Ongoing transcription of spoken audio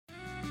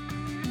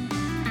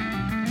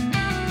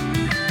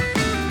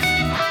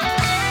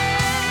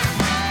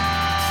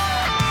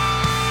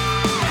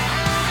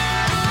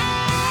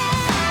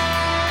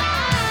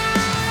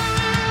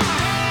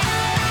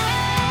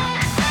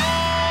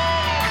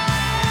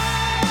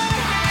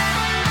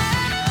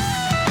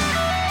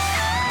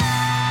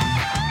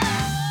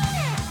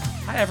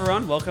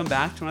everyone, welcome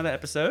back to another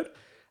episode.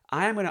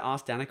 I am going to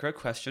ask Danica a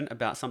question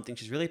about something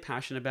she's really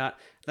passionate about.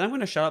 Then I'm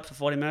going to shut up for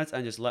 40 minutes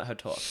and just let her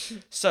talk.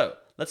 So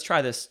let's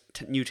try this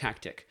new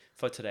tactic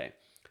for today.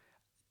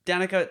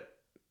 Danica,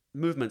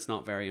 movement's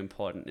not very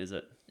important, is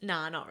it?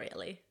 Nah, not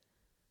really.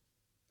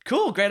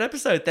 Cool, great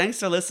episode. Thanks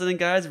for listening,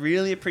 guys.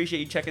 Really appreciate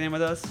you checking in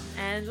with us.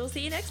 And we'll see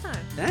you next time.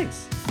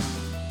 Thanks.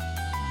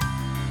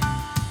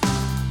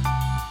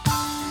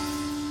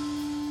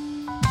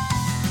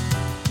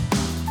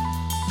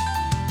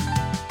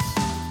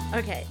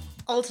 Okay,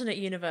 alternate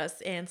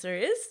universe answer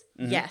is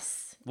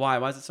yes. Why?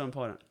 Why is it so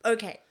important?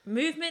 Okay,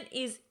 movement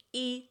is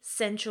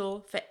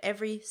essential for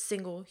every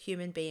single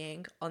human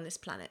being on this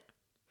planet.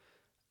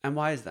 And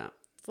why is that?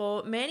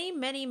 For many,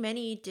 many,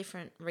 many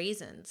different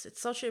reasons. It's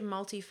such a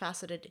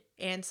multifaceted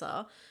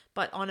answer,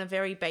 but on a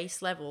very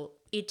base level,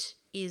 it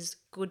is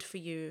good for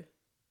you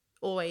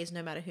always,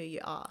 no matter who you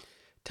are.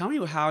 Tell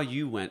me how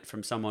you went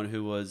from someone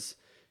who was,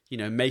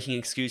 making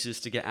excuses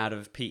to get out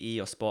of PE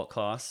or sport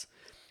class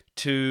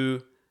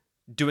to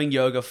doing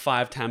yoga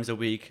 5 times a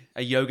week,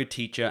 a yoga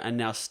teacher, and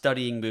now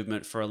studying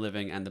movement for a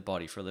living and the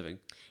body for a living.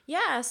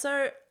 Yeah,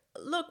 so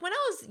look, when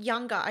I was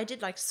younger, I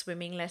did like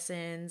swimming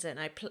lessons and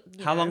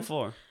How long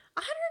for?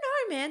 I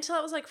don't know, man, till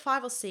I was like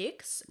 5 or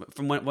 6.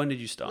 From when did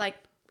you start? Like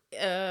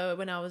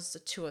when I was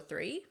 2 or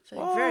 3,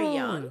 so very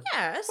young.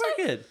 Yeah, so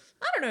very good.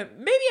 I don't know,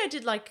 maybe I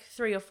did like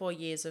 3 or 4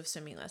 years of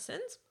swimming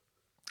lessons.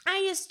 I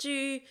used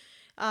to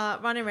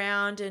run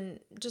around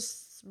and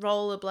just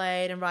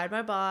rollerblade and ride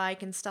my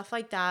bike and stuff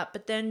like that.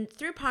 But then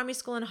through primary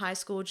school and high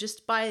school,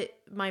 just by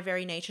my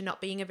very nature,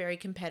 not being a very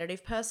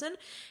competitive person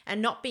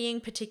and not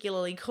being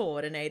particularly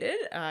coordinated,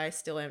 I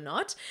still am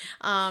not.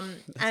 That's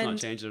not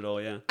changed at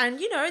all, yeah. And,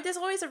 there's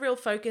always a real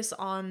focus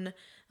on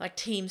like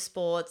team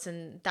sports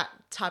and that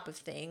type of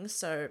thing.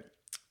 So,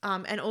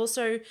 and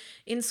also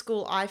in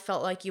school, I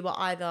felt like you were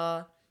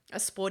either a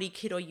sporty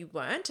kid or you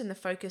weren't. And the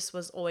focus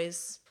was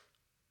always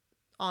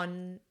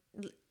on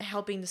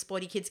helping the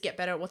sporty kids get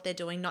better at what they're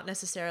doing, not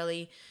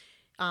necessarily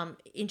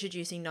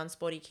introducing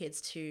non-sporty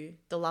kids to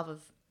the love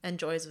of and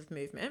joys of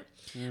movement.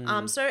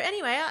 So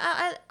anyway,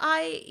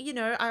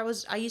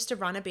 I used to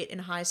run a bit in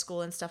high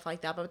school and stuff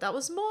like that, but that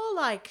was more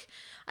like,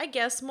 I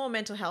guess, more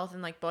mental health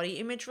and like body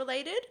image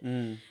related.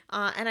 And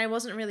I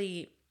wasn't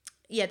really,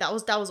 that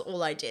was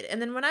all I did.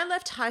 And then when I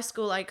left high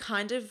school, I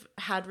kind of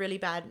had really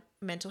bad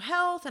mental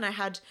health, and I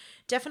had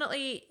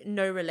definitely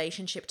no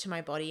relationship to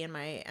my body and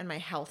my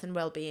health and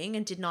well-being,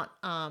 and did not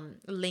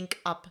link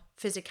up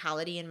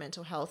physicality and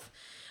mental health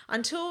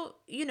until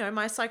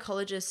my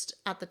psychologist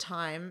at the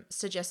time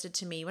suggested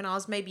to me, when I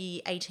was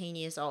maybe 18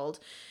 years old,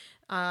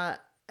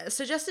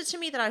 suggested to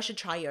me that I should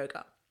try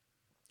yoga.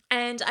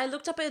 And I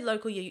looked up a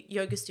local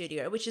yoga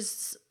studio, which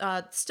is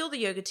still the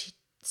yoga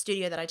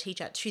studio that I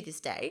teach at to this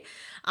day.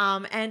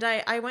 And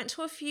I went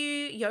to a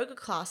few yoga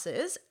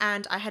classes,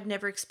 and I had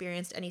never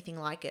experienced anything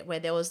like it, where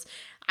there was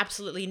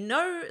absolutely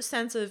no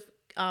sense of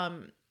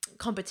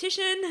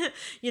competition.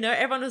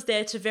 Everyone was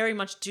there to very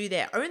much do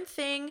their own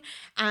thing,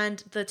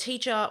 and the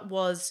teacher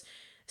was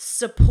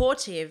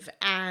supportive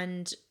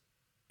and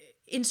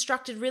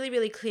instructed really,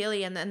 really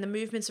clearly, and the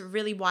movements are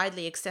really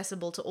widely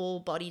accessible to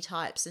all body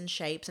types and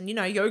shapes. And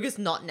yoga's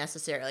not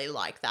necessarily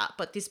like that,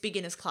 but this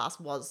beginner's class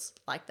was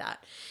like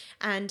that.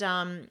 And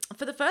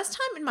for the first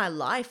time in my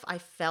life, I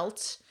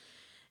felt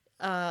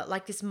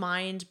like this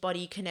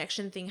mind-body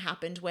connection thing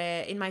happened,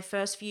 where in my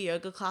first few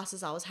yoga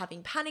classes, I was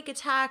having panic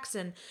attacks,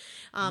 and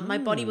my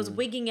body was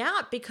wigging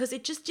out because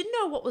it just didn't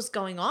know what was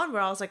going on,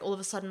 where I was like all of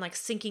a sudden like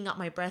syncing up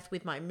my breath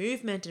with my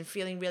movement and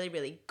feeling really,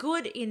 really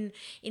good in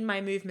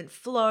my movement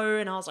flow.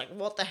 And I was like,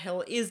 what the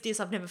hell is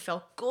this? I've never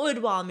felt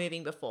good while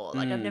moving before.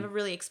 Like I've never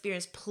really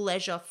experienced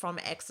pleasure from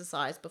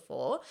exercise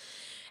before.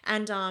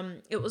 And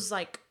it was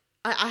like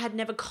I had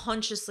never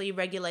consciously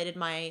regulated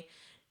my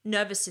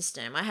nervous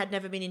system. I had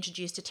never been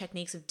introduced to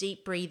techniques of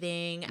deep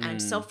breathing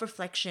and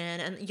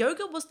self-reflection, and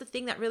yoga was the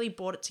thing that really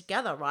brought it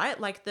together,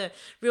 right? Like the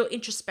real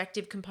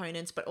introspective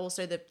components, but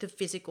also the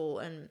physical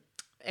and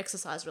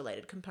exercise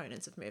related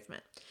components of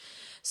movement.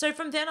 So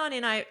from then on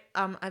in, I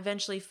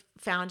eventually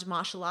found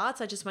martial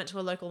arts. I just went to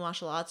a local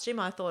martial arts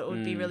gym. I thought it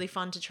would be really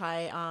fun to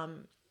try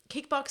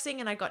kickboxing,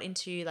 and I got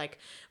into like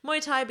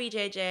Muay Thai,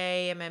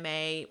 BJJ,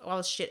 MMA. I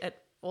was shit at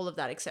all of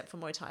that except for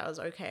Muay Thai. I was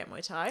okay at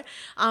Muay Thai.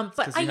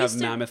 But you have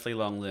mammothly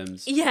long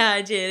limbs. Yeah,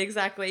 I did,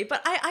 exactly.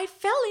 But I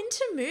fell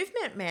into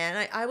movement,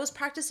 man. I was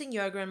practicing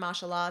yoga and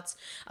martial arts.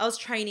 I was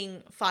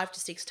training 5 to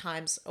 6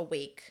 times a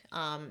week.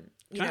 Can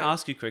I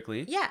ask you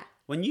quickly? Yeah.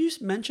 When you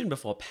mentioned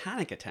before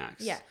panic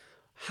attacks, yeah.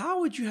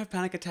 How would you have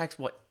panic attacks,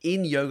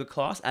 in yoga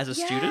class as a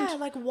student? Yeah,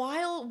 like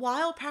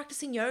while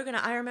practicing yoga. And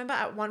I remember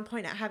at one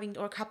point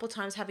a couple of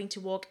times having to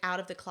walk out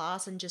of the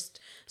class and just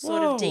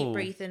sort of deep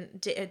breathe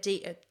and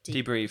debrief.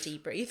 Deep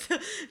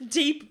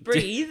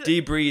breathe.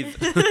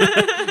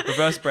 Debrief.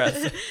 Reverse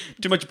breath.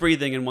 Too much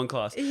breathing in one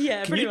class.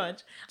 Yeah, pretty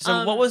much.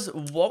 So what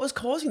was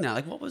causing that?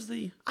 Like, what was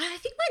the... I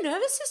think my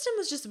nervous system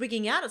was just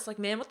wigging out. It's like,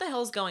 man, what the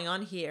hell's going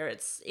on here?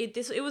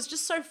 It was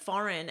just so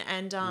foreign.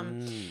 And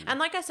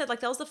like I said, like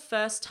that was the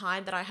first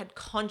time that that I had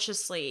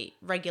consciously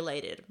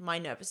regulated my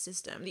nervous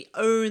system. The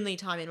only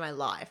time in my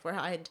life where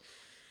I had,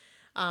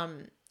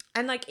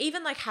 and like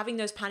even like having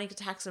those panic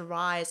attacks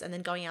arise and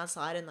then going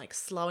outside and like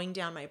slowing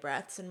down my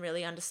breaths and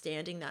really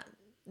understanding that,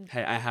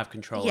 Hey, I have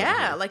control.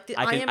 Yeah, over here.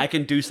 like I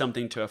can do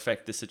something to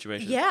affect this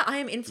situation. yeah, I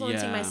am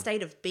influencing my Yeah.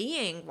 state of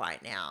being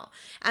right now.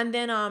 And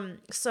then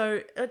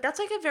so that's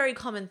like a very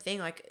common thing.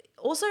 Like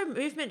also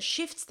movement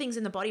shifts things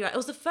in the body, right? It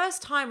was the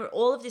first time where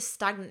all of this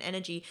stagnant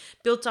energy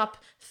built up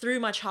through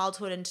my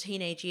childhood and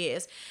teenage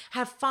years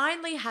have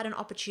finally had an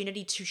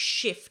opportunity to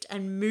shift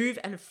and move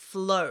and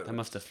flow. That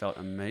must have felt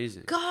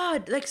amazing.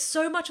 God, like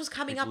so much was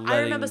coming Like up. I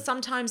remember letting-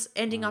 sometimes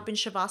ending up in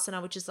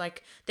Shavasana, which is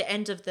like the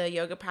end of the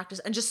yoga practice,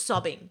 and just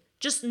sobbing.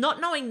 Just not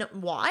knowing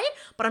why,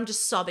 but I'm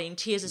just sobbing.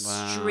 Tears are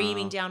Wow.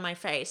 streaming down my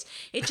face.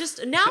 It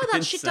just, now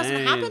that shit doesn't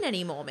Insane. happen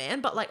anymore,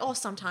 man. But like, oh,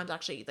 sometimes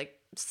actually, like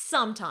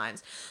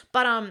sometimes.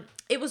 But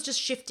it was just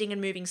shifting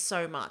and moving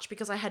so much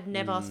because I had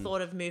never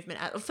thought of movement.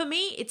 For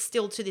me, it's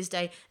still to this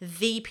day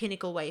the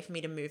pinnacle way for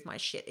me to move my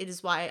shit. It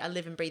is why I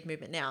live and breathe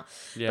movement now.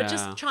 Yeah. But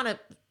just trying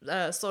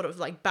to sort of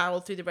like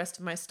barrel through the rest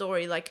of my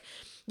story, like,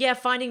 yeah,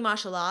 finding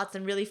martial arts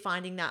and really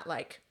finding that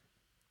like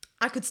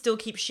I could still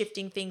keep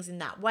shifting things in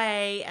that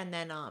way, and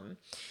then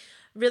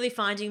really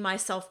finding my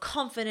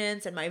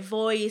self-confidence and my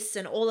voice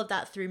and all of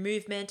that through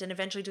movement, and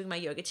eventually doing my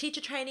yoga teacher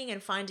training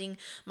and finding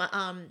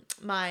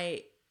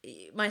my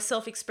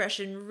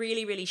self-expression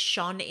really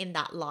shone in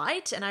that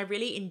light. And I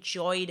really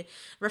enjoyed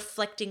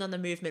reflecting on the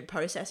movement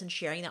process and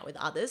sharing that with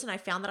others, and I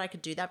found that I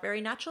could do that very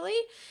naturally.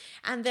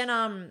 And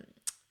then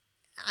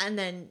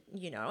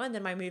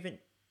my movement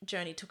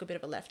journey took a bit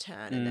of a left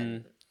turn, and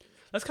then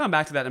Let's come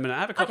back to that in a minute. I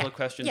have a couple Okay, of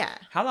questions. yeah.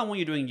 How long were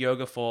you doing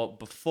yoga for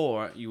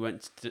before you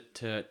went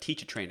to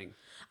teacher training?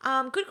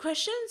 good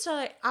question.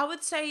 So I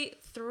would say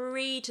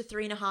 3 to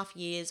 3.5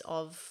 years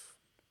of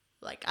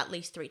like at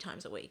least 3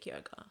 times a week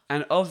yoga.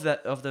 And of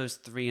those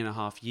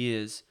 3.5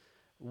 years,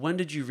 when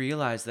did you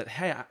realize that,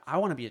 hey, I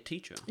want to be a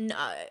teacher?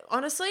 No,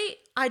 honestly,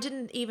 I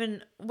didn't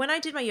even, when I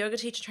did my yoga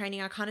teacher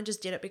training, I kind of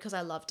just did it because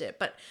I loved it.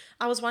 But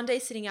I was one day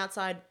sitting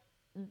outside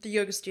the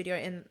yoga studio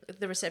in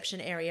the reception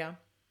area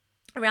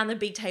around the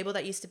big table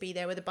that used to be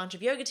there with a bunch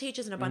of yoga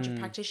teachers and a bunch of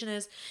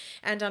practitioners.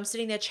 And I'm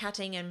sitting there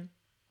chatting, and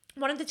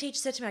one of the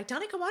teachers said to me, like,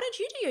 Danica, why don't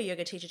you do your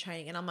yoga teacher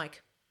training? And I'm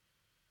like,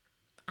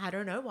 I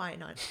don't know why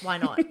not. Why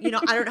not? You know,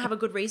 I don't have a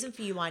good reason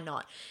for you. Why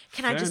not?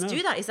 Can I Fair just enough.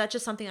 do that? Is that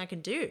just something I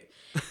can do?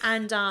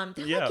 And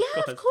they're Yeah, like, of yeah,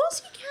 course. of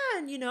course you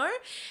can, you know?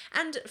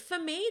 And for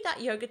me,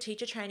 that yoga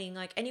teacher training,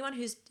 like anyone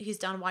who's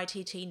done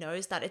YTT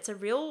knows that it's a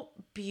real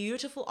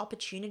beautiful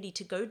opportunity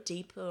to go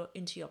deeper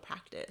into your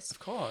practice. Of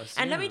course.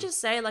 And let me yeah.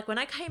 just say, like, when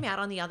I came out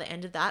on the other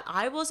end of that,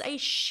 I was a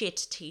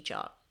shit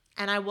teacher.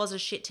 And I was a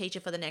shit teacher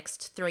for the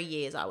next 3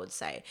 years, I would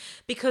say.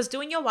 Because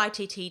doing your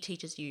YTT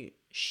teaches you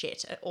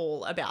shit at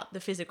all about the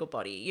physical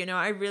body. You know,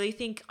 I really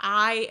think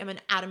I am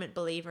an adamant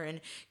believer in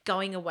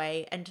going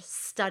away and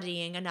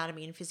studying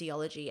anatomy and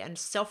physiology and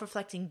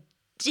self-reflecting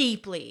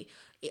deeply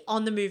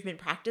on the movement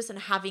practice and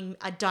having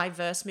a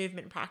diverse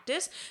movement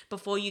practice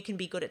before you can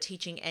be good at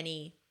teaching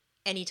any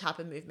type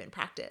of movement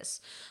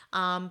practice.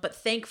 But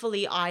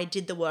thankfully, I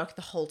did the work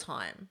the whole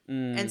time.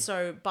 And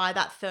so by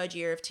that 3rd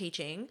year of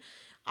teaching,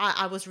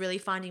 I was really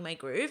finding my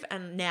groove.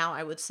 And now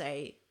I would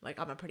say, like,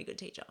 I'm a pretty good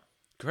teacher.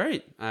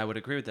 Great. I would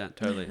agree with that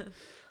totally.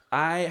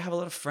 I have a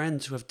lot of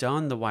friends who have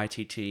done the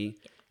YTT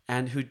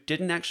and who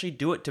didn't actually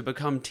do it to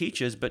become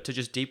teachers, but to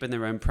just deepen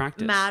their own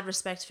practice. Mad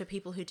respect for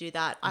people who do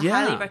that. I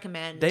Yeah. highly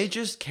recommend. They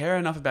just care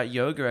enough about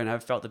yoga and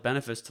have felt the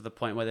benefits to the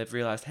point where they've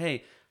realized,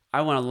 hey,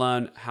 I want to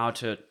learn how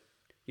to,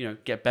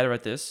 get better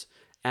at this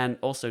and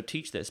also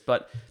teach this.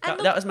 But And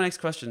that was my next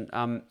question.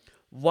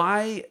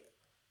 Why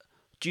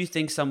do you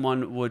think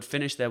someone would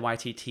finish their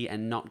YTT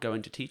and not go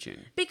into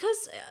teaching?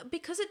 Because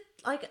it,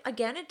 like,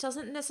 again, it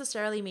doesn't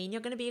necessarily mean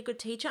you're going to be a good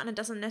teacher, and it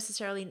doesn't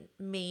necessarily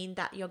mean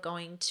that you're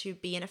going to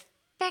be an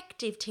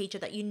effective teacher,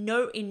 that you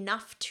know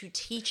enough to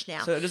teach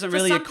now. So it doesn't For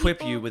really some equip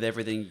people- you with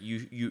everything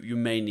you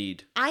may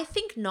need. I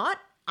think not.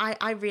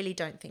 I really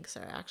don't think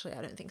so. Actually,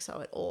 I don't think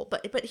so at all.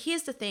 But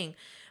here's the thing: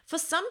 for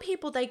some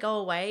people, they go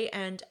away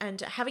and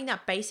having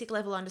that basic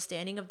level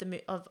understanding of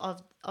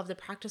the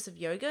practice of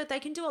yoga, they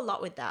can do a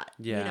lot with that.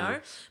 Yeah. You know.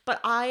 But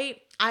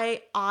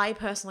I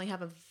personally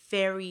have a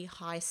very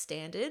high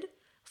standard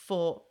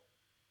for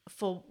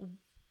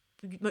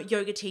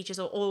yoga teachers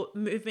or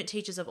movement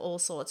teachers of all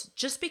sorts,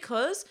 just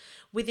because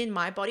within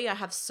my body I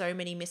have so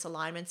many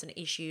misalignments and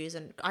issues,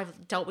 and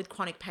I've dealt with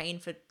chronic pain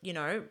for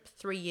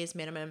 3 years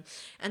minimum,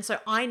 and so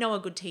I know a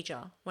good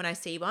teacher when I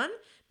see one,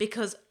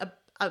 because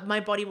my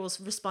body will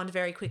respond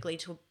very quickly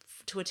to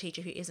a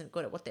teacher who isn't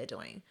good at what they're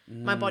doing.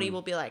 My body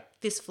will be like,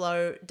 this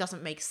flow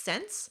doesn't make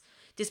sense,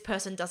 this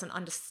person doesn't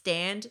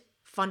understand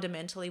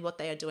fundamentally what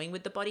they are doing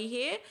with the body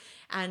here,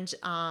 and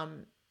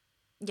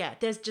yeah,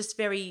 there's just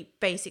very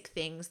basic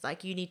things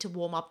like you need to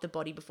warm up the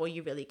body before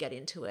you really get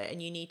into it,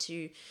 and you need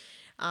to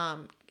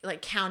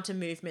like counter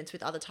movements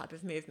with other type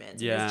of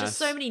movements. Yes. There's just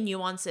so many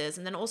nuances,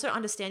 and then also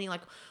understanding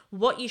like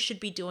what you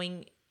should be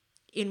doing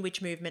in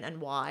which movement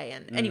and why.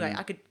 And anyway,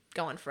 I could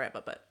go on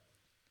forever, but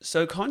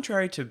So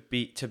contrary to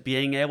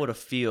being able to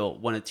feel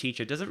when a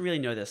teacher doesn't really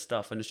know their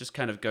stuff and is just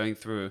kind of going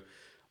through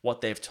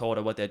what they've taught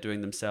or what they're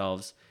doing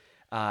themselves,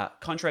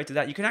 contrary to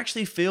that, you can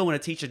actually feel when a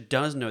teacher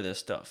does know their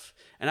stuff.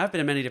 And I've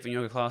been in many different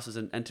yoga classes,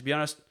 and to be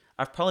honest,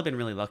 I've probably been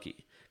really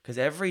lucky because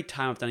every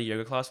time I've done a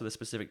yoga class with a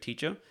specific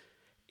teacher,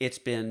 it's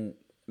been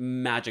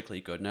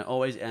magically good, and I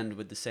always end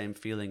with the same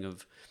feeling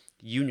of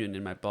union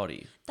in my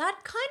body. That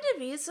kind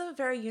of is a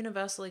very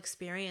universal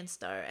experience,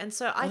 though, and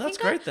so I Well, think that's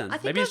great then. I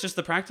think Maybe it's just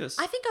the practice.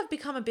 I think I've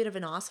become a bit of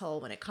an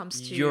asshole when it comes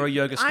to. You're a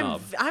yoga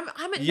snob.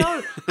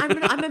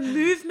 I'm a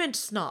movement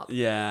snob.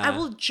 Yeah. I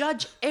will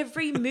judge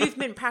every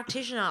movement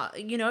practitioner,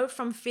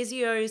 from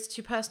physios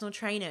to personal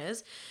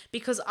trainers,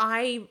 because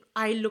I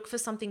look for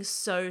something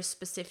so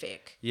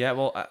specific. Yeah,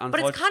 well, But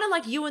it's kind of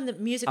like you in the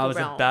musical I was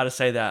realm. about to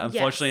say that.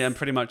 Unfortunately, Yes. I'm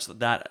pretty much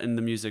that in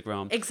the music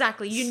realm.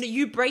 Exactly.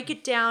 You break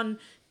it down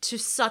to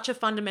such a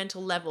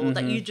fundamental level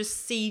that you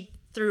just see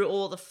through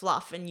all the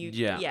fluff, and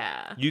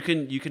Yeah. You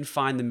can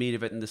find the meat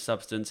of it in the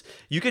substance.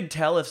 You can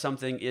tell if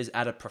something is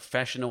at a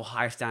professional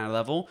high standard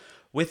level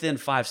within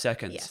 5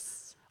 seconds.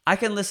 Yes. I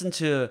can listen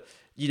to,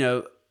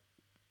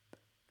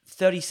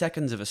 30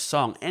 seconds of a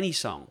song, any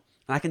song,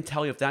 and I can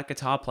tell you if that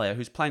guitar player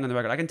who's playing on the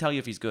record, I can tell you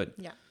if he's good.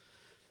 Yeah.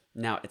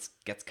 Now it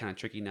gets kind of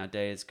tricky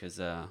nowadays because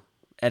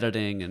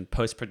editing and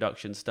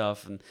post-production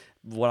stuff, and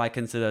what I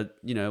consider,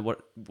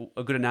 what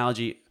a good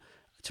analogy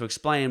to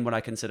explain what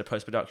I consider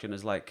post-production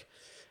is like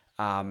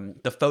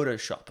the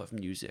Photoshop of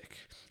music.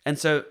 And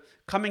so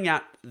coming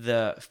at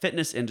the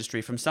fitness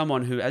industry from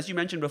someone who, as you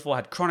mentioned before,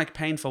 had chronic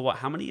pain for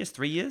how many years?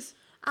 3 years?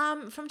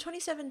 From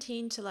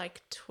 2017 to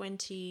like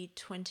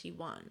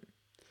 2021.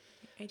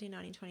 18,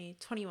 19, 20,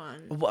 21.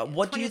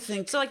 What do you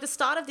think? So like the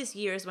start of this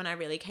year is when I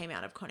really came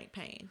out of chronic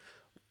pain.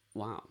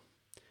 Wow.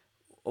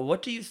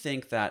 What do you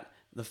think that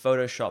the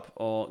Photoshop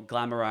or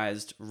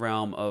glamorized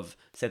realm of,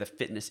 say, the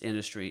fitness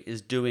industry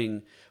is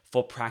doing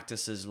for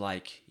practices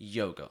like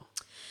yoga?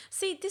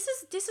 See, this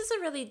is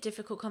a really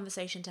difficult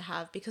conversation to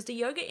have because the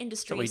yoga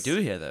industry. What we do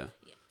here, though.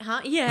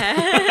 Huh?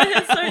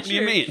 Yeah. So What do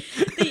you mean?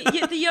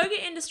 The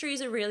yoga industry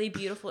is a really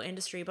beautiful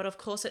industry, but of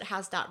course it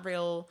has that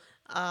real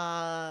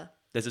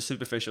There's a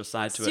superficial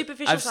side to it.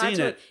 superficial I've side seen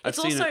to it. it. It's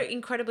also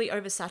incredibly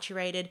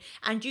oversaturated,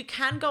 and you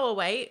can go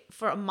away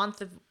for a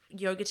month of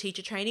yoga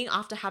teacher training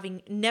after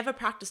having never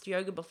practiced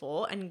yoga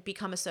before and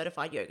become a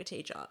certified yoga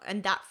teacher.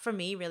 And that for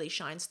me really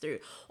shines through.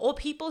 Or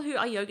people who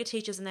are yoga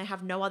teachers and they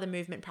have no other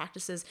movement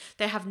practices.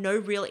 They have no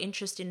real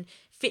interest in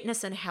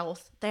fitness and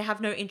health. They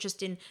have no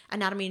interest in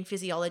anatomy and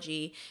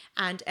physiology.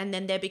 And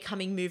then they're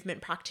becoming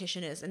movement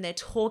practitioners, and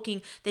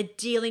they're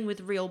dealing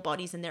with real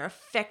bodies, and they're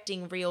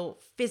affecting real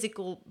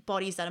physical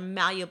bodies that are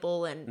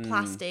malleable and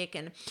plastic.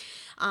 And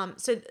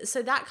so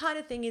that kind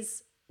of thing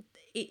is,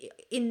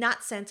 in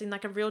that sense, in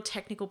like a real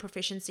technical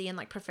proficiency and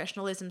like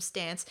professionalism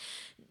stance,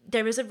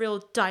 there is a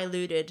real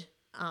diluted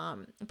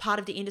part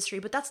of the industry.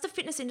 But that's the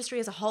fitness industry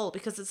as a whole,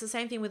 because it's the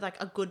same thing with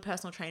like a good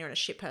personal trainer and a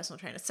shit personal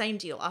trainer. Same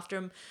deal. After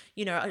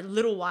a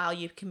little while,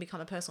 you can become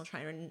a personal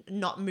trainer and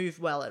not move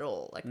well at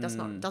all. Like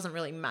doesn't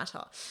really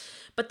matter.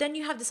 But then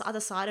you have this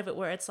other side of it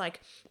where it's like,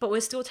 but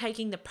we're still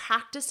taking the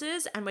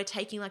practices, and we're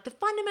taking like the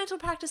fundamental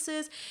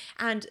practices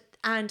and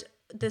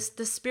the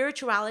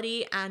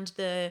spirituality and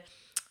the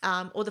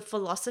or the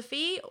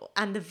philosophy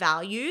and the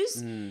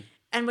values,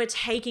 and we're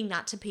taking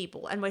that to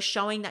people, and we're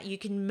showing that you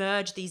can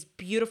merge these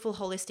beautiful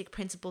holistic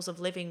principles of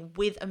living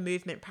with a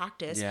movement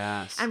practice.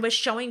 Yes. And we're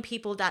showing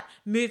people that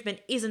movement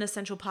is an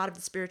essential part of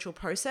the spiritual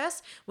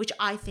process, which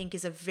I think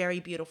is a very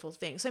beautiful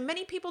thing. So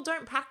many people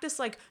don't practice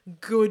like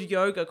good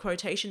yoga,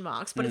 quotation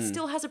marks, but it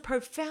still has a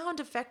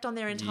profound effect on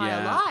their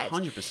entire lives.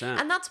 100%.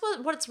 And that's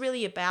what it's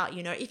really about.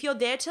 If you're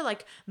there to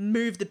like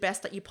move the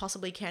best that you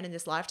possibly can in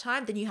this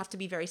lifetime, then you have to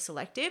be very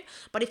selective.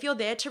 But if you're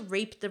there to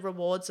reap the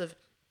rewards of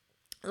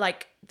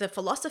like the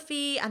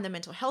philosophy and the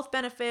mental health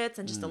benefits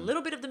and just a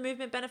little bit of the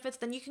movement benefits,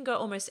 then you can go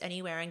almost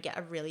anywhere and get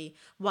a really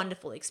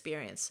wonderful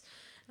experience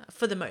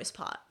for the most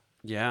part.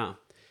 Yeah.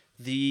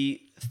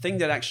 The thing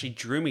that actually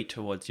drew me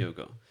towards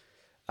yoga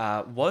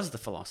was the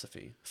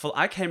philosophy.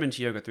 I came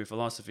into yoga through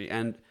philosophy,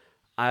 and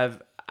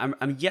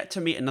I'm yet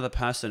to meet another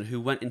person who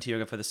went into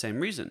yoga for the same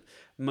reason.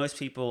 Most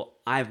people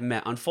I've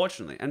met,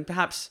 unfortunately, and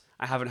perhaps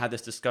I haven't had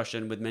this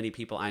discussion with many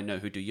people I know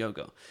who do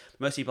yoga.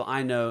 Most people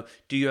I know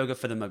do yoga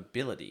for the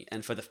mobility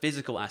and for the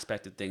physical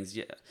aspect of things.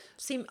 Yeah.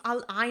 See,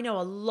 I know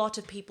a lot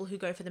of people who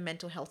go for the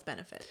mental health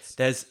benefits.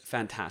 There's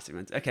fantastic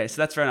ones. Okay,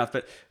 so that's fair enough.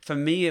 But for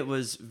me, it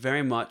was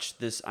very much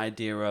this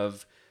idea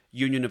of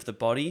union of the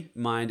body,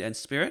 mind, and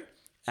spirit,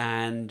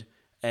 and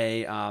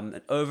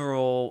an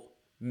overall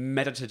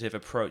meditative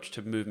approach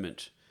to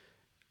movement.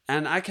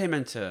 And I came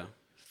into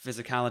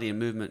physicality and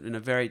movement in a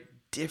very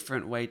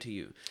different way to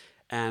you.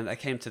 And I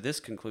came to this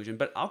conclusion,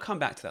 but I'll come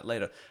back to that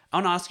later. I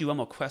want to ask you one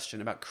more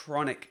question about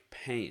chronic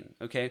pain,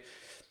 okay?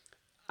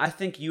 I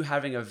think you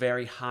having a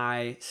very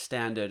high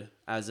standard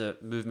as a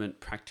movement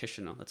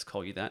practitioner, let's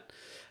call you that,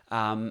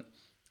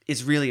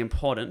 is really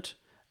important,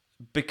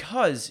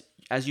 because,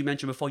 as you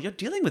mentioned before, you're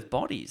dealing with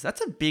bodies.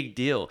 That's a big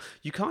deal.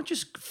 You can't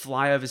just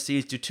fly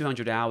overseas, do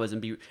 200 hours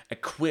and be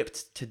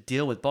equipped to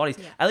deal with bodies.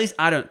 Yeah. At least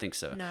I don't think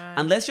so. No.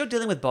 Unless you're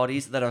dealing with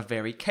bodies that are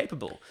very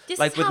capable. This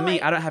Like is with how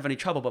me, I don't have any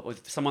trouble. But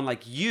with someone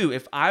like you,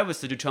 if I was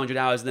to do 200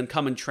 hours and then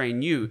come and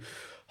train you,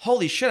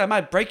 holy shit, I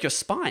might break your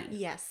spine.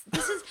 Yes.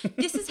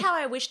 This is how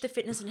I wish the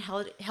fitness and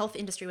health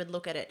industry would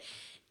look at it.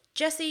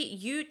 Jesse,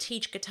 you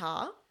teach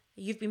guitar.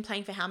 You've been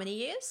playing for how many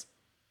years?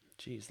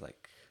 Jeez,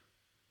 like,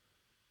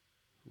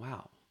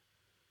 wow.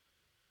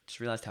 Just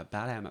realized how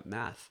bad I am at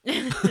math.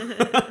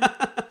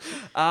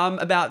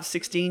 About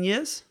 16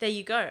 years. There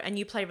you go. And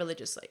you play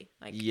religiously,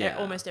 like Yeah.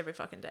 almost every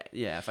fucking day.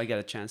 Yeah, if I get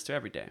a chance to,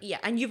 every day. Yeah,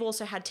 and you've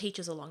also had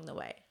teachers along the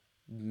way.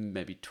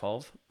 Maybe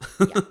 12.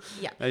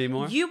 Yeah. Maybe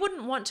more. You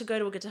wouldn't want to go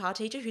to a guitar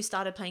teacher who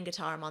started playing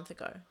guitar a month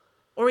ago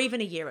or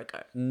even a year ago.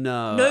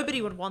 No.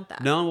 Nobody would want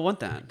that. No one would want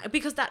that.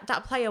 Because that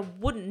player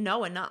wouldn't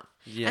know enough.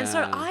 And so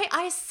Yeah.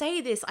 I say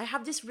this, I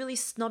have this really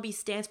snobby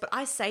stance, but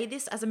I say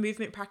this as a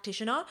movement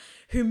practitioner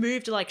who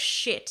moved like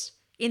shit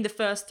in the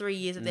first 3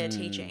 years of their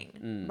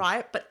teaching,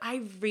 right? But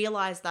I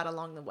realized that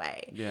along the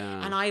way.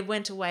 Yeah. And I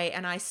went away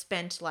and I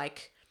spent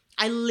like,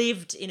 I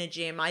lived in a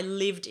gym, I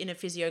lived in a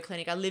physio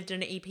clinic, I lived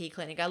in an EP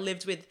clinic, I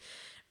lived with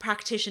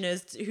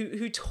practitioners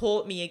who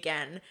taught me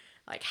again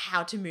like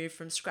how to move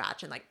from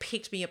scratch and like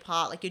picked me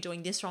apart, like you're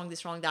doing this wrong,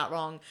 that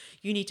wrong,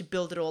 you need to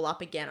build it all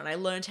up again. And I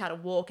learned how to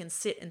walk and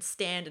sit and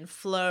stand and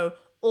flow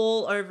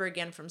all over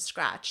again from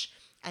scratch.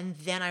 And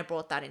then I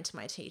brought that into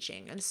my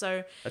teaching. And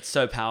so That's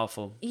so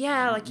powerful.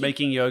 yeah, like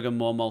Making yoga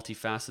more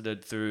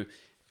multifaceted through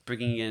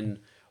bringing in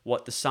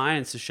what the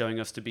science is showing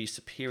us to be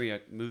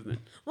superior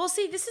movement. well,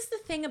 see, this is the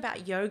thing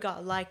about yoga.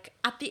 Like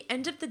at the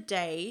end of the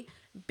day,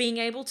 being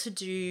able to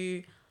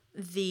do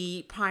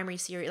the primary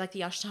series, like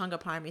the Ashtanga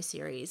primary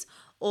series,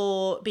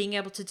 or being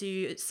able to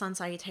do sun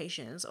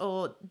salutations,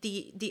 or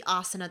the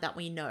asana that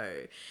we know,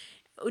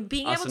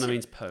 being able Asana to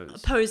means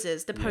pose.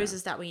 poses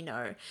that we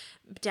know,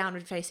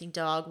 downward facing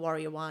dog,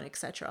 warrior one,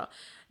 etc.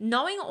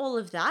 Knowing all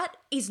of that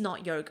is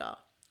not yoga.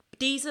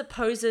 These are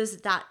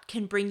poses that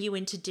can bring you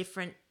into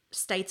different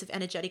states of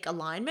energetic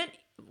alignment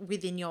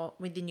within your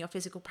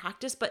physical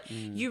practice, but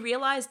you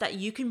realize that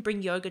you can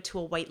bring yoga to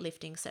a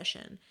weightlifting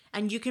session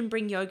and you can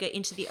bring yoga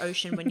into the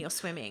ocean when you're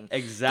swimming.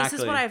 Exactly.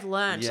 This is what I've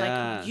learned.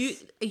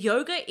 Yes. Like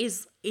yoga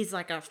is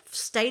like a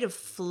state of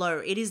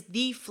flow. It is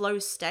the flow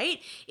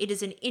state. It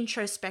is an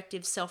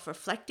introspective,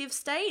 self-reflective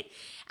state,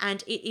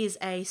 and it is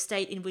a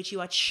state in which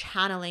you are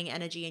channeling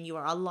energy and you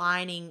are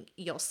aligning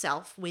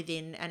yourself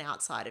within and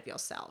outside of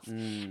yourself.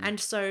 And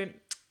so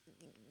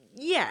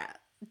yeah,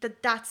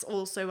 that's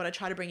also what I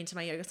try to bring into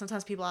my yoga.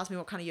 Sometimes people ask me,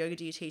 what kind of yoga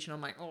do you teach? And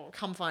I'm like, oh,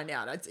 come find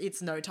out.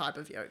 It's no type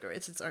of yoga.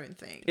 It's its own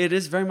thing. It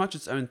is very much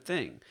its own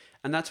thing.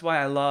 And that's why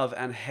I love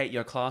and hate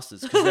your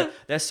classes, because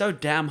they're so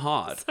damn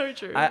hard. So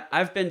true.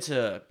 I've been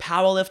to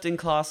powerlifting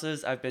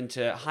classes. I've been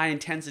to high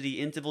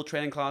intensity interval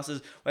training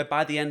classes where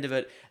by the end of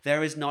it,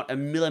 there is not a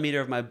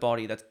millimeter of my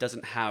body that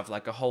doesn't have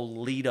like a whole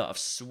liter of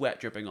sweat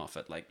dripping off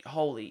it. Like,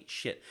 holy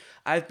shit.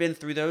 I've been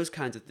through those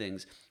kinds of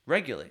things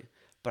regularly,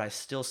 but I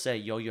still say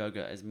your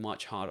yoga is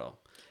much harder.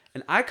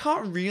 And I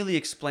can't really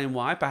explain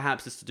why.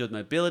 Perhaps it's to do with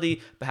mobility.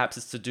 Perhaps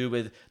it's to do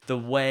with the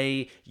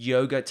way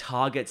yoga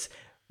targets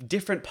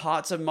different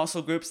parts of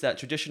muscle groups that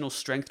traditional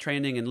strength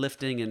training and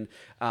lifting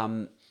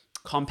and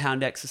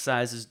compound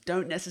exercises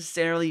don't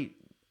necessarily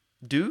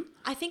do.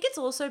 I think it's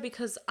also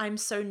because I'm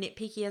so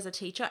nitpicky as a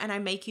teacher and I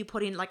make you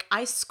put in, like,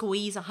 I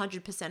squeeze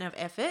 100% of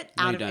effort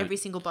out of every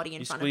single body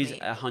in front of me. You squeeze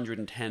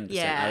 110%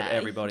 out of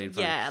everybody in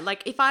front of you. Yeah,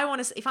 like if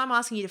I'm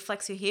asking you to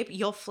flex your hip,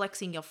 you're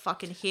flexing your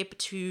fucking hip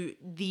to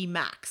the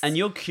max. And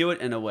you'll cue it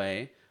in a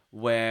way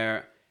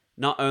where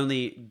not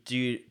only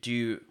do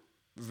you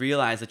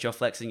realize that you're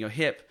flexing your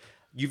hip,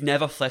 you've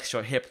never flexed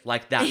your hip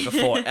like that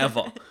before,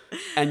 ever.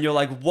 And you're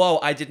like, whoa,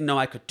 I didn't know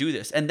I could do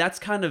this. And that's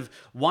kind of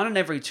one in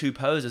every two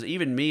poses.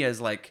 Even me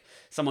as like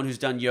someone who's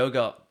done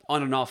yoga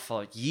on and off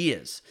for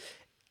years,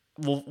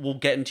 we'll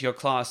get into your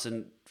class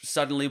and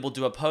suddenly we'll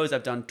do a pose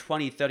I've done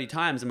 20, 30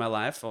 times in my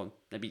life, or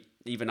maybe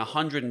even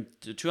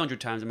 100 to 200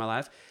 times in my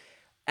life.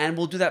 And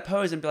we'll do that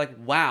pose and be like,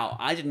 wow,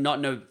 I did not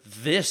know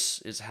this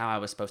is how I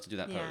was supposed to do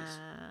that pose.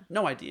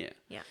 No idea.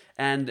 Yeah.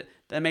 And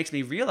that makes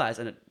me realize,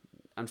 and it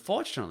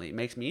unfortunately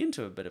makes me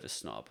into a bit of a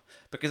snob,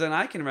 because then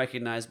I can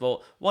recognize,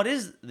 well, what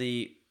is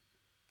the,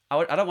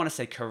 I don't want to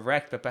say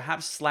correct, but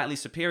perhaps slightly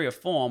superior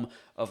form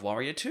of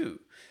Warrior 2.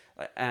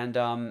 And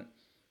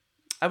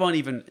I won't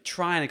even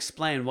try and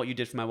explain what you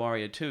did for my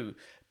Warrior 2,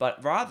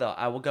 but rather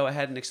I will go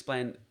ahead and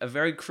explain a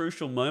very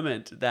crucial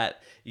moment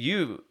that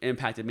you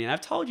impacted me. And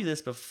I've told you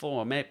this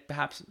before,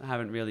 perhaps I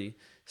haven't really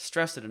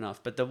stressed it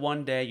enough, but the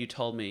one day you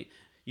told me,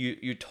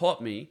 you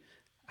taught me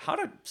how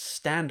to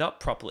stand up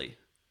properly.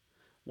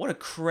 What a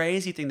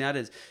crazy thing that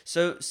is.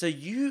 So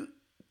you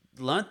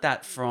learnt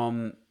that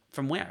from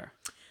where?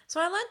 So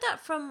I learned that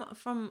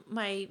from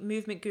my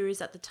movement gurus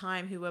at the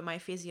time, who were my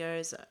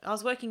physios. I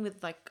was working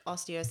with like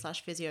osteo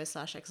slash physio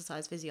slash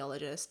exercise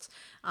physiologists,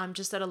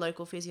 just at a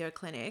local physio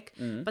clinic.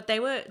 But they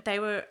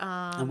were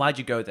And why'd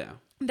you go there?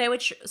 they were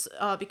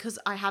because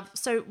I have,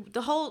 so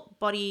the whole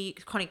body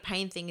chronic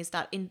pain thing is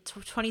that in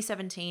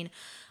 2017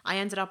 I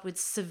ended up with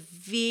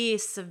severe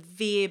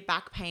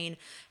back pain,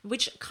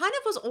 which kind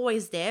of was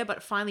always there,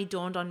 but finally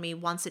dawned on me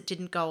once it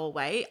didn't go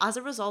away as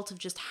a result of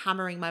just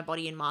hammering my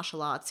body in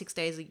martial arts 6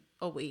 days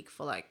a week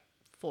for like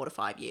 4 to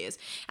 5 years.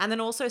 And then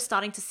also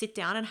starting to sit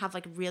down and have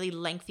like really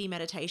lengthy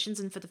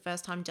meditations, and for the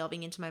first time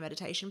delving into my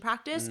meditation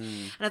practice.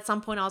 And at some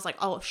point I was like,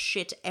 oh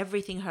shit,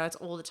 everything hurts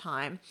all the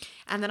time.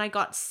 And then I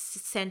got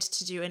sent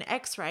to do an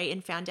x-ray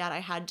and found out I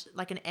had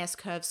like an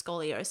S-curve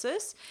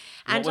scoliosis.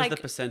 And What was like, the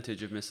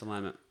percentage of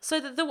misalignment? so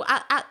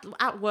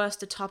at worst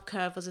the top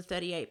curve was a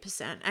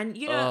 38%. And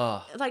you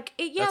know, Ugh, like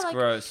that's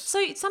gross.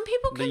 so some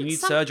people Then can you need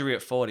surgery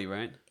at 40,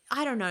 right?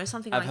 I don't know,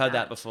 something I've like heard that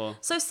that before.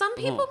 So some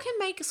people Oh. can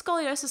make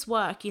scoliosis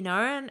work, you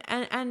know,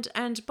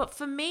 and but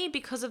for me,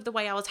 because of the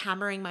way I was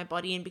hammering my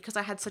body and because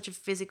I had such a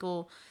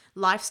physical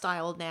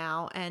lifestyle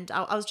now, and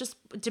I was just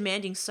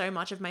demanding so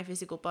much of my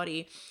physical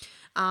body,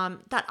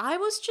 that I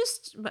was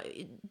just,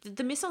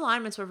 the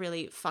misalignments were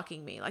really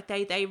fucking me. Like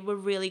they were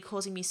really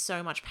causing me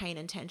so much pain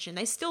and tension.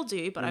 They still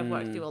do, but I've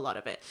worked through a lot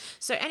of it.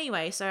 So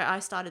anyway, so I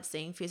started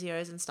seeing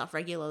physios and stuff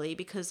regularly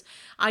because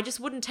I just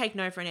wouldn't take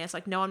no for an answer.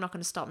 Like, no, I'm not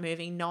going to stop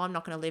moving. No, I'm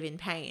not going to live in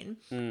pain.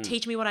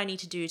 Teach me what I need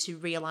to do to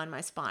realign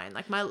my spine.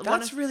 Like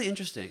That's really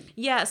interesting.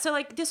 yeah, so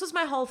like this was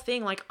my whole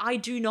thing. Like, I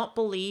do not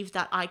believe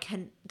that I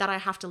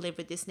have to live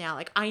with this now.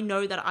 Like, I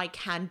know that I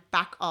can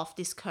back off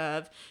this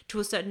curve to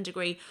a certain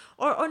degree,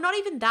 or not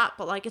even that,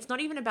 but like it's not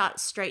even about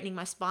straightening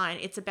my spine.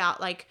 It's about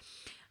like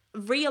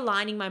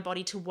realigning my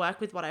body to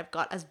work with what I've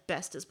got as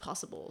best as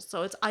possible.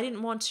 So I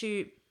didn't want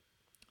to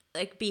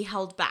like be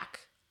held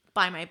back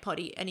by my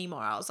body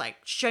anymore. I was like,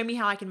 show me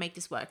how I can make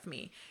this work for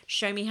me.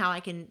 Show me how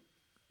I can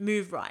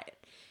move right.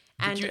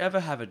 And Did you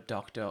ever have a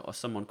doctor or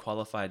someone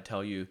qualified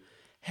tell you,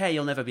 hey,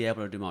 you'll never be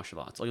able to do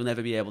martial arts, or you'll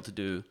never be able to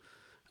do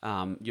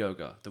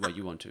yoga the way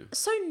you want to?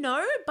 So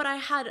no, but I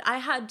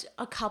had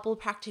a couple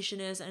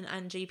practitioners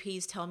and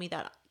GPs tell me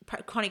that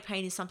chronic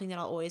pain is something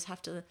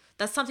that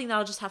that's something that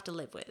I'll just have to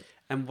live with.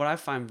 And what I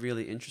find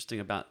really interesting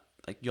about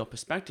like your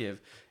perspective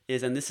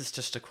is, and this is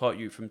just to quote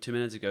you from 2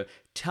 minutes ago,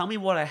 tell me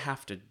what I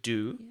have to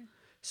do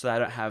so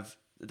that I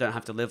don't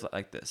have to live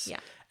like this. Yeah.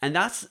 And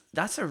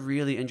that's a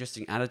really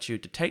interesting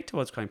attitude to take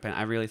towards chronic pain.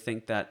 I really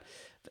think that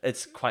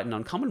it's quite an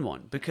uncommon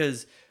one,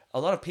 because a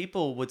lot of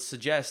people would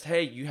suggest,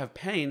 hey, you have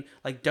pain,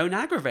 like don't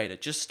aggravate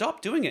it, just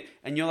stop doing it.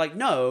 And you're like,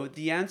 no,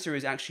 the answer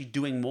is actually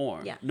doing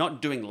more,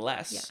 not doing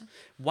less.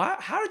 Yeah.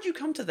 How did you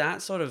come to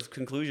that sort of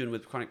conclusion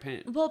with chronic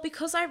pain? Well,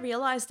 because I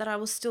realized that I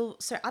was still,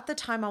 so at the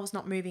time I was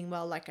not moving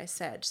well, like I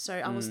said. So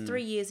I was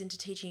 3 years into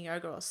teaching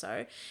yoga or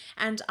so,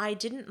 and I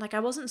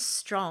wasn't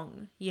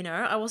strong, you know,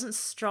 I wasn't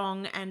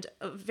strong, and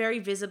very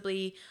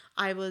visibly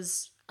I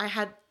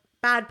had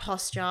bad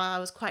posture. I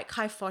was quite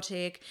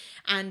kyphotic.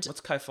 And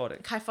What's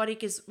kyphotic?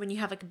 kyphotic is when you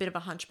have like a bit of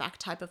a hunchback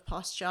type of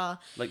posture.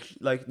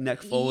 Like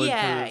neck forward?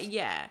 Yeah, kind of?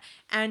 yeah.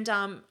 And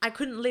I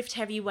couldn't lift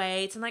heavy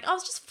weights, and like I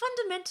was just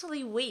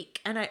fundamentally weak,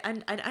 and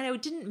I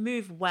didn't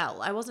move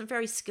well. I wasn't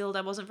very skilled.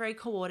 I wasn't very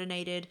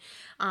coordinated.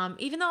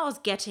 Even though I was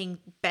getting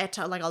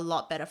better, like a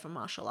lot better from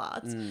martial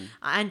arts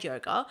and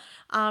yoga.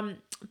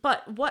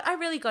 But what I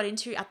really got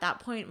into at that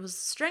point was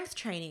strength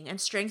training, and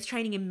strength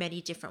training in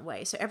many different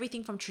ways. So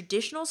everything from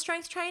traditional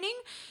strength training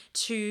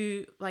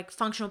to like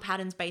functional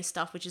patterns based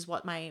stuff, which is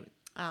what my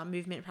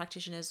movement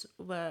practitioners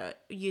were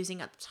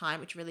using at the time,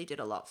 which really did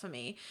a lot for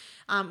me,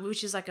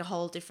 which is like a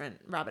whole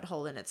different rabbit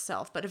hole in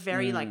itself, but a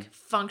very like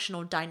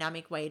functional,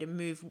 dynamic way to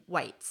move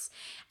weights.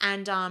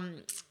 And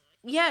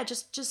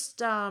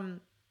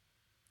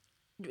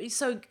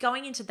so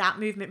going into that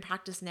movement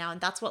practice now, and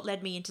that's what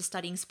led me into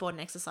studying sport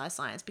and exercise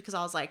science, because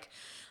I was like,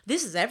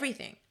 this is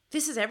everything.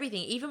 This is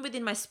everything. Even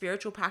within my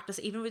spiritual practice,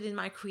 even within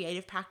my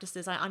creative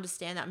practices, I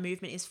understand that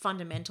movement is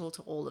fundamental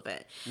to all of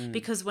it.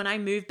 Because when I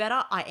move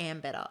better, I am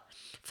better.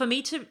 For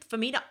me to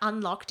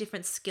unlock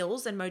different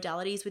skills and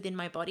modalities within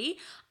my body,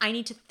 I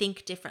need to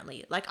think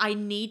differently. Like I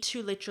need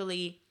to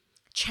literally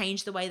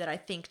change the way that I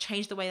think,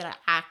 change the way that I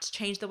act,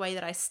 change the way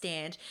that I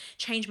stand,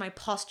 change my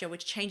posture,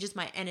 which changes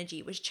my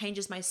energy, which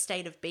changes my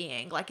state of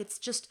being. Like it's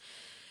just,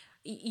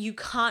 you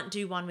can't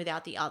do one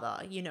without the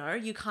other, you know?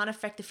 You can't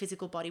affect the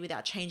physical body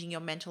without changing your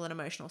mental and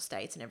emotional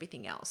states and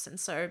everything else. And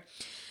so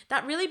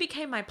that really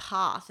became my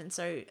path. And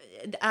so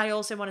I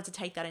also wanted to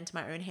take that into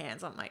my own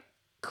hands. I'm like,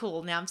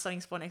 cool, now I'm studying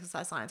sport and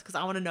exercise science because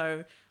I want to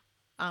know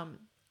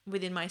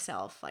within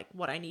myself, like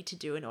what I need to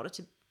do in order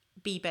to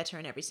be better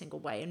in every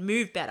single way and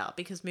move better,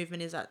 because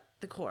movement is at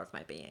the core of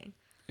my being.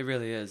 It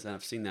really is. And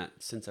I've seen that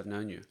since I've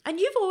known you. And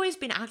you've always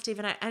been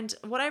active.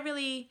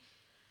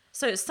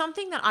 So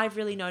something that I've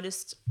really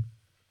noticed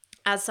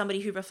as somebody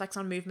who reflects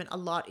on movement a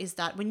lot is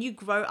that when you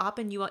grow up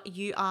and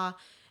you are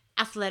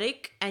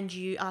athletic and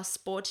you are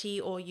sporty,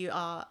 or you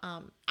are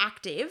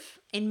active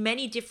in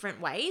many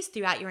different ways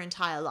throughout your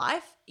entire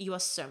life, you are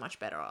so much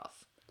better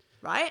off.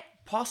 right?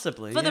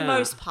 Possibly. For the yeah.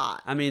 most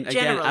part. I mean,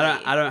 again,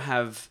 generally. I don't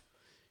have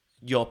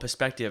your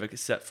perspective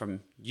except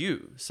from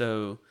you.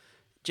 So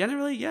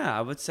generally, yeah,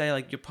 I would say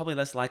like you're probably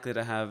less likely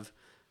to have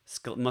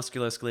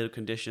musculoskeletal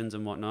conditions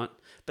and whatnot.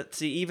 But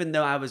see, even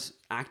though I was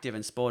active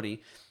and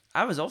sporty,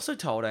 I was also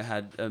told I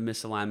had a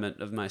misalignment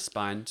of my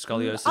spine,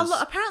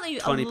 scoliosis. Apparently,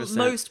 20%.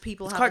 most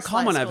people It's have quite a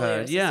slight common, I've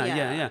heard. scoliosis,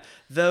 Yeah.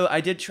 Though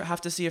I did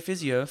have to see a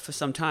physio for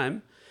some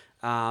time.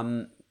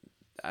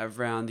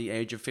 Around the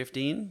age of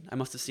 15, I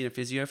must have seen a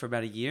physio for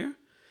about a year.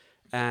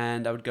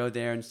 And I would go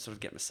there and sort of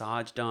get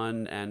massage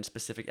done and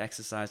specific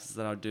exercises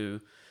that I would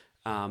do.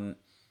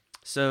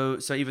 So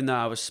even though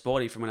I was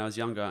sporty from when I was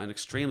younger and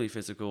extremely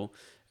physical,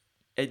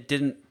 it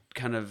didn't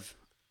kind of...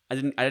 I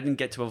didn't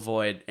get to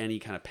avoid any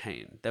kind of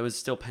pain. There was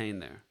still pain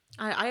there.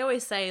 I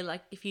always say,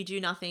 like, if you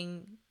do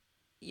nothing,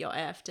 you're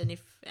effed,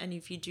 and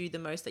if you do the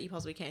most that you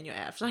possibly can, you're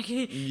effed. Like,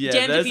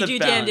 damned if you do,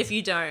 damned if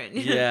you don't.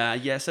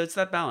 yeah. So it's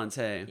that balance,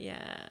 hey.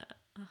 Yeah.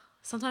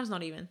 Sometimes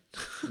not even.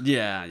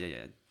 Yeah.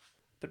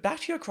 But back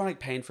to your chronic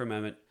pain for a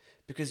moment,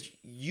 because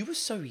you were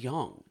so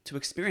young to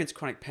experience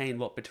chronic pain.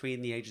 What,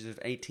 between the ages of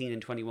 18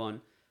 and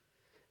 21?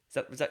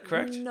 Was that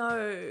correct?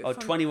 No. Oh,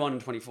 21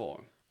 and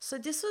 24. So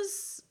this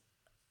was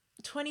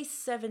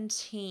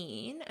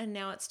 2017, and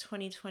now it's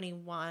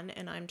 2021,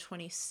 and I'm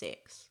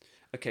 26.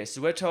 Okay,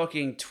 so we're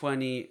talking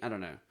 20... I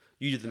don't know.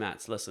 You do the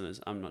maths, listeners.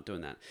 I'm not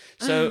doing that.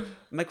 So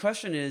my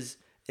question is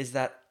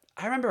that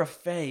I remember a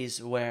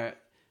phase where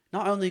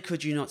not only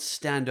could you not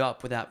stand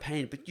up without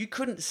pain, but you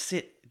couldn't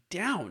sit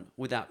down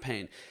without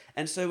pain.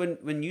 And so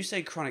when you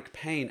say chronic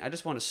pain, I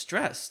just want to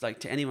stress, like,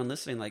 to anyone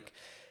listening, like,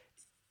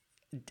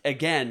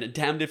 again,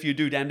 damned if you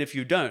do, damned if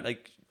you don't.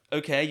 Like,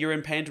 okay, you're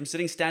in pain from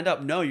sitting, stand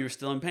up. No, you're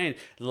still in pain.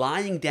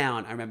 Lying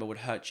down, I remember, would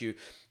hurt you.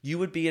 You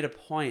would be at a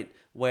point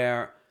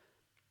where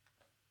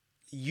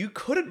you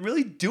couldn't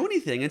really do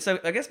anything. And so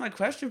I guess my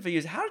question for you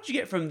is, how did you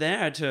get from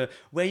there to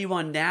where you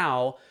are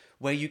now,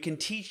 where you can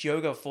teach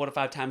yoga 4 to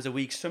 5 times a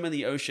week, swim in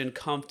the ocean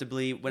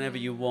comfortably whenever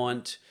you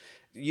want,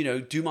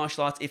 do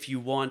martial arts if you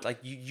want. Like,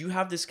 you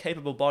have this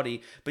capable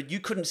body, but you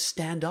couldn't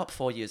stand up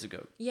 4 years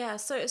ago. Yeah,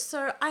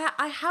 so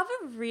I have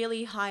a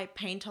really high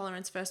pain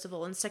tolerance, first of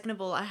all, and second of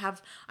all,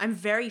 I'm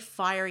very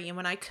fiery, and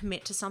when I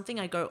commit to something,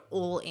 I go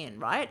all in,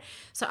 right?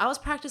 So I was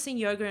practicing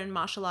yoga and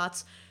martial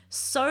arts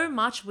so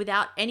much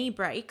without any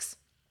breaks,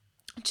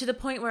 to the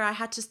point where I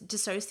had to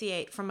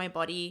dissociate from my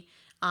body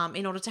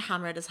in order to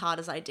hammer it as hard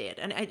as I did,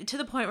 and to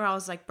the point where I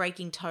was like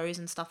breaking toes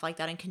and stuff like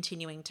that, and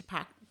continuing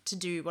to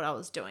do what I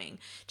was doing,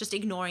 just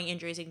ignoring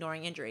injuries,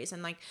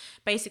 and like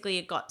basically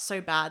it got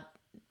so bad,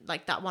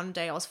 like that one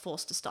day I was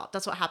forced to stop.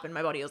 That's what happened.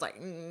 My body was like,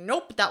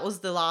 nope, that was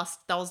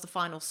the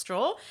final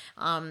straw.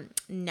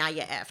 Now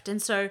you're effed. And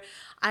so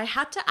I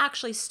had to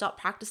actually stop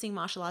practicing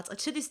martial arts.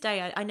 To this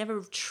day, I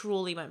never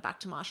truly went back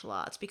to martial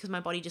arts because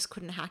my body just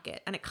couldn't hack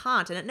it, and it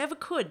can't, and it never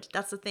could.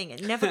 That's the thing.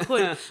 It never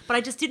could, but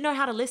I just didn't know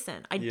how to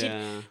listen.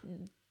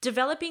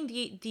 Developing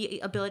the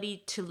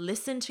ability to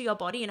listen to your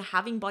body and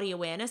having body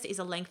awareness is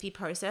a lengthy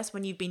process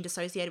when you've been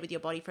dissociated with your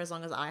body for as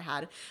long as I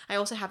had. I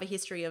also have a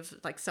history of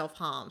like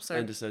self-harm.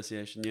 And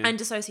dissociation, yeah. And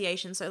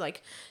dissociation. So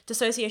like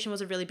dissociation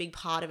was a really big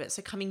part of it.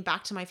 So coming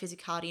back to my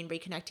physicality and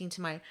reconnecting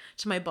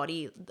to my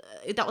body,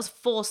 that was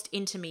forced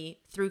into me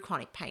through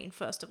chronic pain,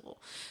 first of all.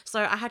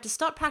 So I had to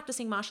stop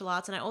practicing martial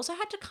arts, and I also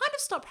had to kind of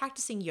stop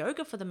practicing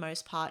yoga for the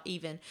most part,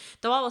 even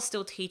though I was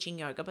still teaching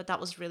yoga, but that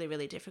was really,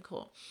 really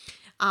difficult.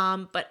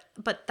 But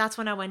that's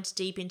when I went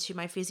deep into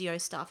my physio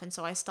stuff. And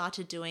so I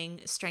started doing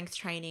strength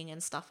training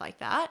and stuff like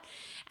that.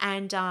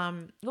 And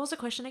what was the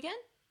question again?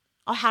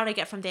 Oh, how did I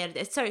get from there to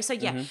this? So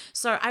yeah.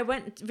 So I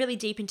went really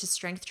deep into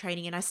strength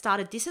training, and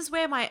this is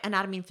where my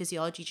anatomy and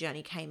physiology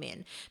journey came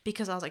in,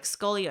 because I was like,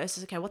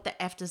 scoliosis, okay, what the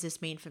F does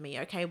this mean for me?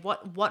 Okay,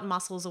 what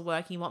muscles are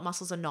working, what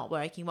muscles are not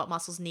working, what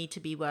muscles need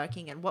to be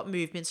working, and what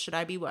movements should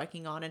I be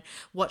working on, and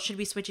what should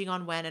be switching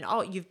on when, and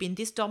oh, you've been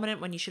this dominant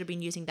when you should have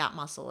been using that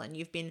muscle, and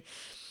you've been...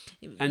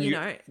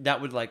 And that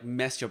would like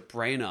mess your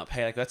brain up.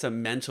 Hey, like that's a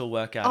mental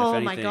workout. Oh if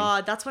anything. My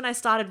God. That's when I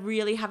started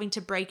really having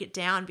to break it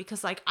down,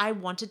 because like I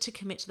wanted to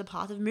commit to the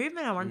path of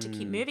movement. I wanted to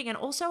keep moving. And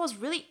also I was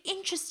really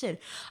interested.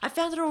 I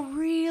found it all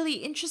really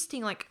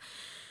interesting. Like,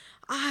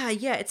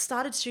 it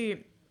started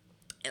to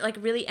like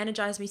really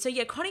energize me. So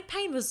yeah, chronic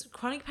pain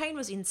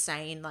was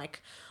insane.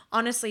 Like,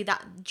 honestly,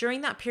 that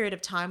during that period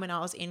of time when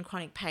I was in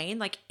chronic pain,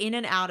 like in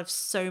and out of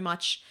so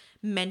much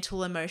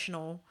mental,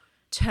 emotional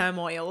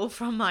turmoil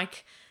from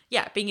like,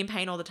 being in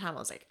pain all the time. I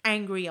was like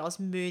angry, I was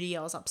moody,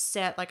 I was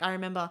upset. Like I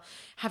remember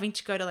having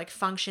to go to like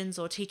functions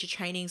or teacher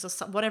trainings or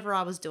whatever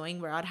I was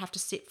doing where I'd have to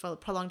sit for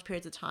prolonged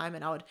periods of time.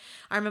 And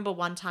I remember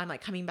one time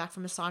like coming back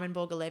from a Simon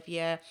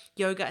Borg-Olivier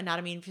yoga,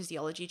 anatomy and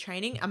physiology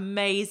training,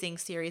 amazing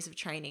series of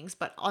trainings.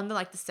 But on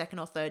the second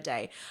or third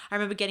day, I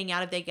remember getting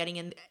out of there,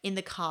 getting in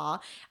the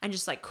car and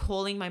just like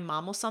calling my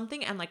mum or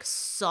something and like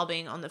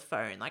sobbing on the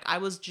phone. Like I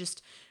was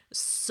just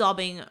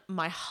sobbing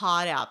my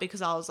heart out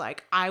because I was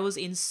like, I was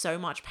in so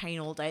much pain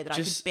all day that I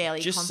could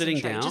barely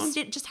concentrate. Sitting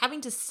down? Just having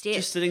to sit.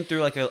 Just sitting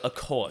through like a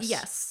course.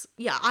 Yes.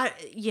 Yeah,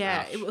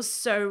 Ouch. it was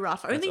so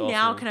rough. Only That's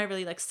now awful. can I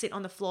really like sit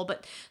on the floor.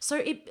 But so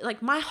it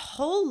like my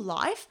whole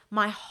life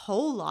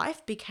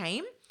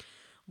became,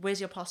 where's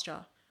your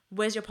posture?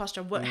 Where's your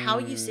posture? How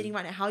are you sitting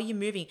right now? How are you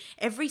moving?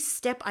 Every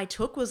step I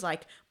took was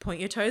like, point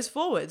your toes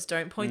forwards,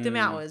 don't point them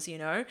outwards, you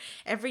know?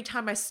 Every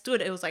time I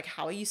stood, it was like,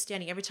 how are you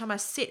standing? Every time I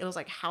sit, it was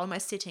like, how am I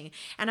sitting?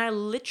 And I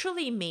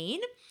literally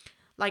mean,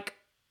 like,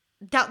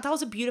 that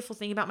was a beautiful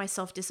thing about my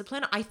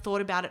self-discipline. I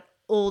thought about it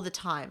all the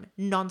time,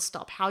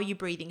 nonstop. How are you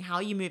breathing? How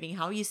are you moving?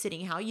 How are you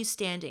sitting? How are you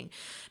standing?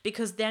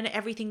 Because then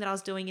everything that I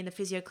was doing in the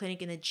physio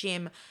clinic, in the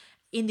gym,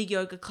 in the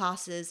yoga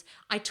classes,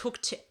 I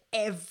took to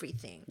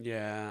everything.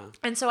 Yeah.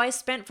 And so I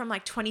spent from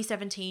like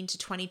 2017 to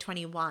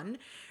 2021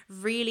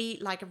 really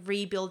like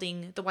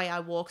rebuilding the way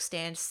I walk,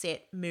 stand,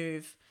 sit,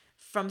 move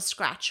from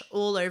scratch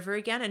all over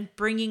again, and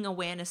bringing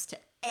awareness to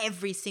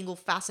every single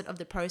facet of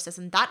the process.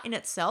 And that in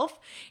itself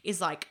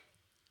is like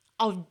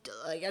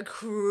a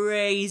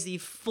crazy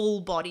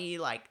full body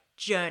like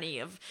journey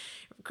of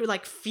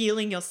like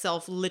feeling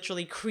yourself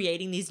literally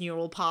creating these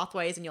neural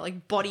pathways, and your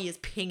like body is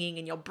pinging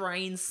and your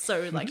brain's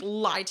so like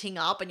lighting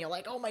up, and you're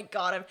like, oh my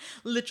God, I've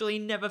literally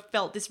never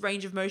felt this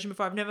range of motion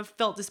before. I've never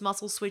felt this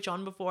muscle switch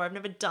on before. I've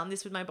never done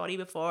this with my body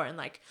before. And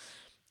like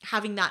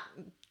having that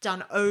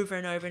done over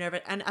and over and over.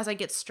 And as I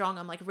get strong,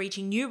 I'm like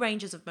reaching new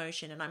ranges of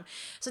motion. And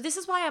so this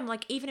is why I'm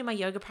like, even in my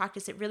yoga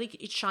practice,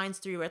 it shines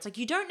through, where it's like,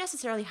 you don't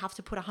necessarily have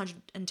to put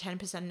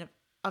 110%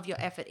 of your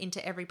effort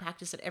into every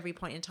practice at every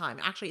point in time.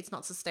 Actually, it's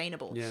not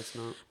sustainable. Yeah, it's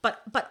not.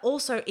 But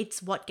also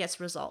it's what gets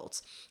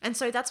results. And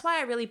so that's why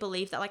I really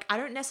believe that like I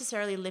don't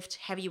necessarily lift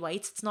heavy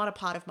weights. It's not a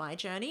part of my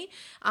journey.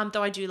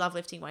 Though I do love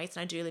lifting weights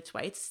and I do lift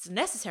weights. It's a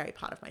necessary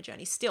part of my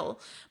journey still.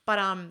 But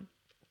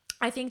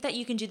I think that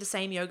you can do the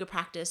same yoga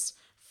practice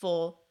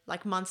for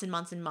like months and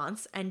months and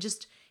months, and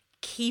just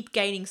keep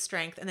gaining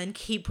strength, and then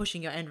keep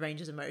pushing your end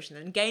ranges of motion,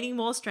 and gaining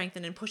more strength,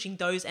 and then pushing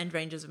those end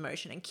ranges of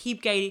motion, and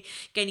keep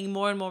gaining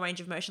more and more range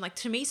of motion. Like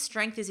to me,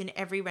 strength is in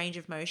every range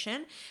of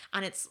motion,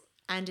 and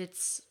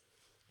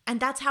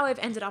that's how I've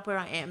ended up where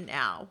I am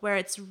now, where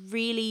it's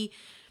really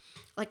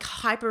like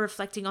hyper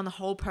reflecting on the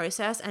whole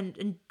process,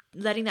 and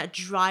letting that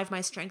drive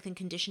my strength and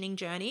conditioning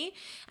journey,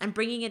 and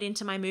bringing it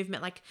into my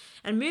movement, like,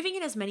 and moving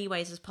in as many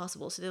ways as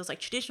possible. So there was like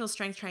traditional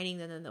strength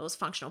training, and then there was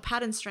functional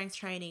pattern strength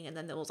training, and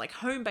then there was like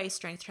home-based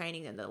strength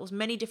training, and there was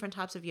many different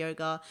types of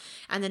yoga,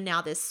 and then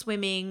now there's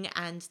swimming,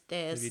 and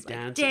there's Maybe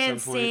like dance at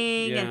some point.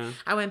 dancing, Yeah. and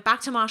I went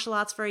back to martial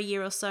arts for a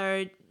year or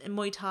so, in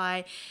Muay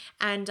Thai,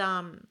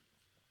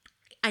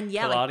 and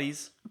yeah, like,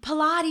 Pilates.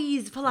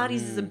 Pilates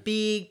is a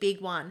big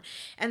one.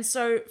 And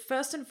so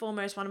first and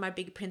foremost, one of my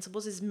big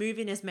principles is move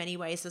in as many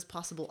ways as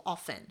possible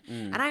often.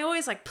 And I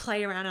always like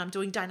play around, and I'm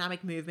doing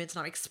dynamic movements, and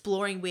I'm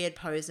exploring weird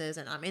poses,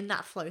 and I'm in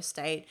that flow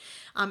state.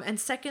 And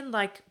second,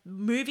 like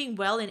moving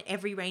well in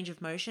every range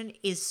of motion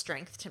is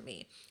strength to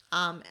me.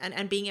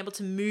 And being able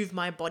to move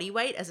my body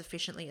weight as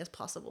efficiently as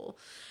possible.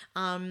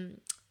 And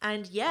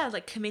yeah,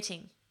 like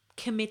committing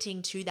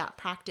to that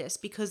practice,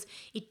 because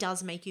it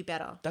does make you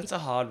better. That's a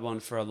hard one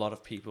for a lot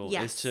of people.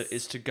 Yes.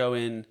 Is to go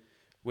in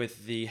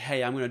with the,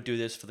 hey, I'm going to do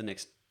this for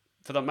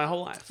my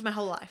whole life. For my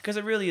whole life. Because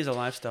it really is a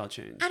lifestyle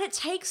change. And it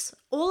takes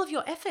all of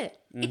your effort.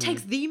 It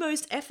takes the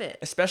most effort.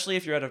 Especially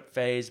if you're at a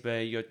phase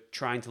where you're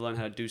trying to learn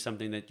how to do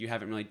something that you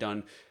haven't really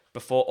done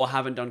before, or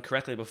haven't done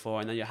correctly before,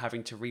 and then you're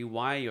having to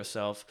rewire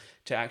yourself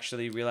to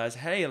actually realize,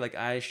 hey, like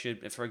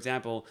for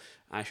example,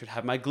 I should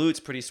have my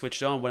glutes pretty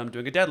switched on when I'm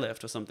doing a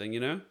deadlift or something, you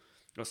know?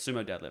 Or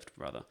sumo deadlift,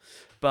 rather.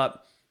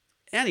 But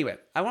anyway,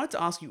 I wanted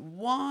to ask you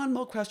one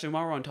more question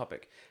while we're on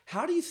topic.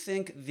 How do you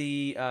think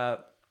the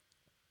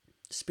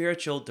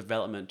spiritual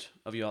development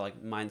of your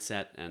like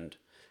mindset and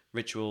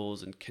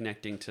rituals and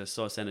connecting to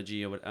source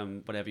energy, or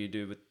whatever you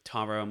do with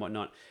Taro and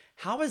whatnot,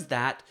 how has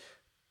that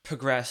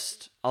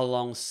progressed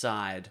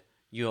alongside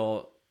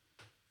your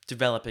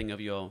developing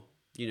of your,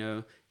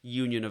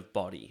 union of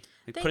body?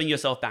 Like putting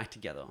yourself back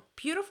together.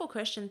 Beautiful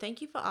question.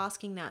 Thank you for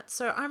asking that.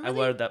 So I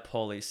worded that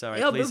poorly. Sorry.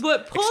 Yeah, Please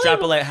but poorly,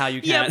 extrapolate how you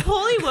can. Yeah,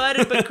 poorly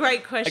worded, but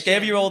great question. I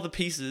gave you all the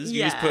pieces.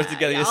 You just put it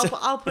together yourself.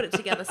 I'll put it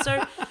together.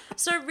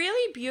 So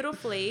really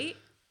beautifully,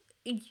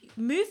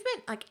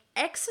 movement, like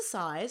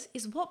exercise,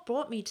 is what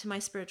brought me to my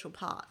spiritual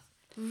path.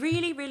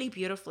 Really, really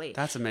beautifully.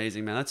 That's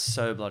amazing, man. That's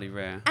so bloody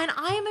rare. And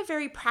I am a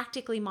very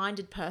practically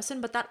minded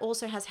person, but that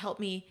also has helped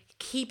me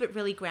keep it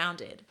really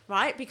grounded,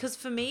 right? Because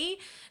for me,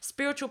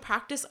 spiritual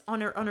practice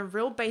on a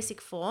real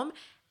basic form,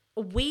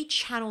 we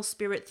channel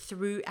spirit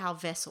through our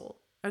vessel.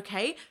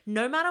 Okay,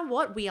 no matter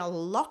what, we are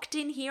locked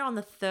in here on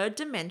the third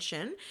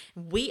dimension.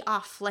 We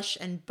are flesh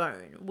and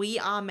bone. We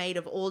are made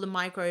of all the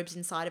microbes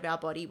inside of our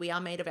body. We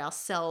are made of our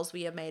cells.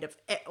 We are made of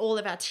all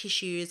of our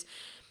tissues.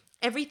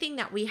 Everything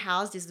that we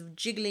house is a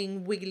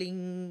jiggling,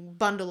 wiggling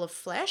bundle of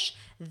flesh.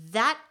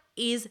 That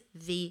is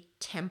the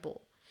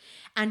temple.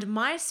 And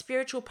my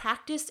spiritual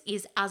practice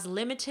is as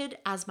limited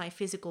as my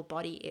physical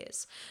body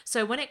is.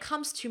 So when it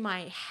comes to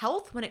my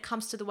health, when it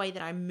comes to the way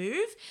that I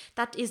move,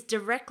 that is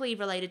directly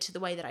related to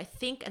the way that I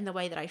think and the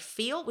way that I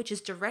feel, which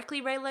is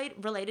directly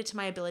related to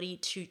my ability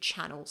to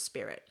channel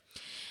spirit.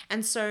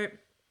 And so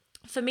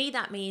for me,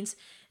 that means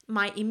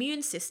my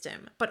immune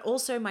system, but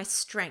also my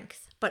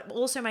strength, but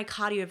also my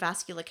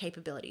cardiovascular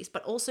capabilities,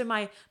 but also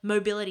my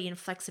mobility and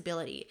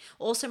flexibility,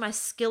 also my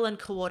skill and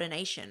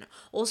coordination,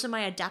 also my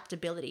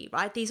adaptability,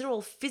 right? These are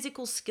all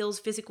physical skills,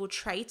 physical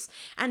traits.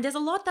 And there's a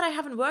lot that I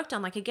haven't worked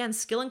on. Like, again,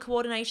 skill and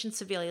coordination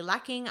severely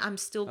lacking. I'm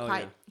still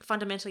quite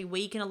fundamentally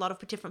weak in a lot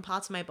of different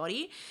parts of my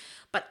body.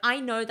 But I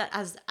know that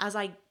as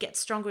I get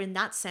stronger in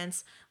that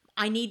sense,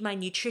 I need my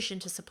nutrition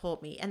to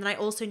support me. And then I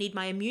also need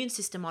my immune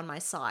system on my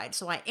side.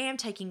 So I am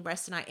taking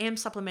rest and I am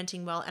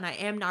supplementing well and I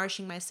am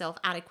nourishing myself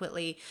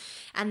adequately.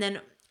 And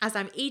then as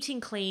I'm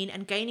eating clean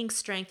and gaining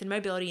strength and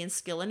mobility and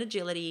skill and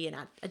agility and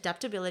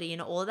adaptability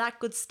and all of that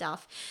good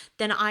stuff,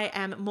 then I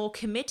am more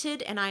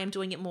committed and I am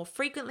doing it more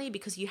frequently,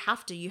 because you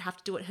have to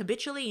do it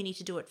habitually. You need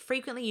to do it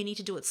frequently. You need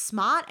to do it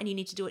smart, and you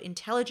need to do it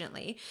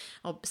intelligently,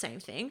 or same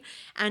thing.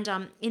 And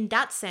in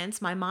that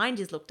sense, my mind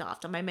is looked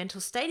after. My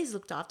mental state is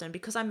looked after. And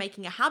because I'm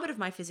making a habit of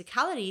my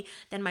physicality,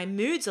 then my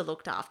moods are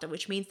looked after,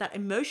 which means that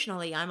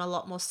emotionally I'm a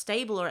lot more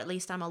stable, or at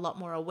least I'm a lot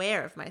more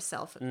aware of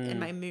myself and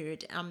my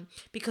mood,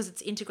 because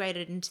it's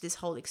integrated into this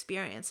whole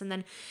experience. And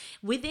then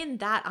within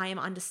that, I am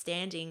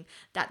understanding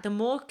that the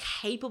more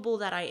capable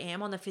that I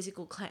am on the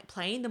physical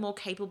plane, the more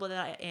capable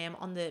that I am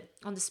on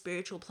the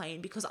spiritual plane,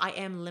 because I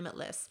am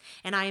limitless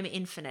and I am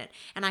infinite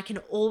and I can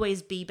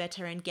always be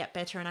better and get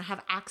better, and I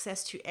have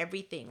access to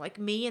everything. Like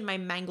me and my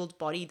mangled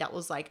body that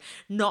was like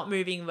not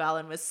moving well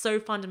and was so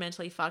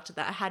fundamentally fucked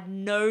that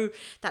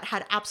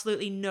had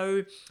absolutely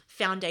no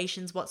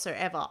foundations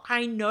whatsoever.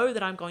 I know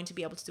that I'm going to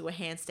be able to do a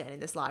handstand in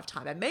this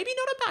lifetime, and maybe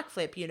not a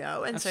backflip,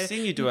 And I've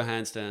seen you do a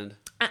handstand.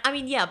 I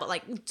mean, yeah, but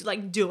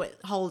like do it,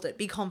 hold it,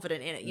 be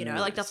confident in it, Nice.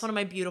 Like that's one of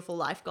my beautiful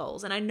life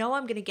goals. And I know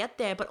I'm going to get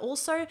there, but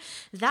also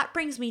that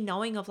brings me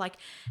knowing of like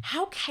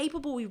how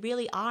capable we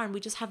really are, and we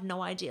just have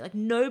no idea. Like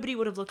nobody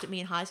would have looked at me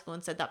in high school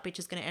and said that bitch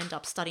is going to end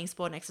up studying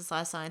sport and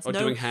exercise science. Or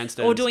doing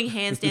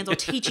handstands. Or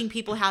teaching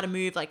people how to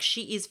move. Like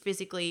she is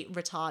physically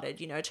retarded,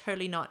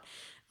 totally not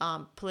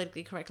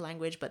politically correct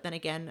language, but then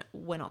again,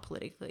 we're not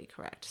politically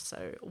correct,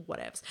 so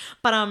whatevs.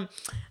 But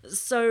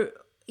so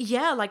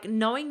yeah, like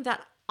knowing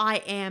that I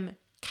am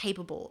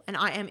capable and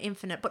I am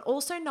infinite, but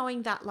also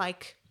knowing that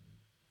like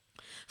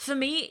for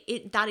me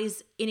that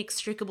is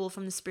inextricable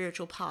from the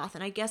spiritual path.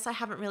 And I guess I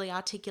haven't really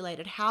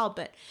articulated how,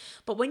 but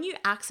when you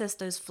access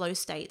those flow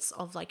states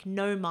of like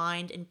no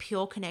mind and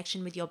pure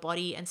connection with your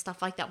body and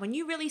stuff like that, when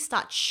you really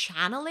start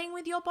channeling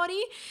with your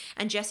body,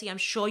 and Jessie, I'm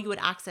sure you would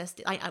access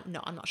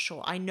no, I'm not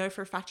sure, I know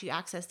for a fact you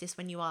access this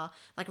when you are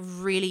like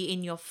really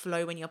in your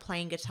flow, when you're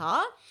playing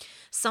guitar,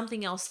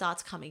 something else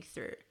starts coming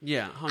through.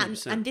 Yeah,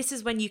 100%. And this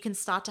is when you can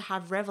start to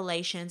have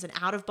revelations and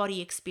out-of-body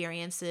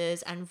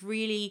experiences and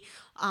really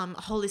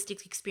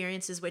holistic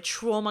experiences where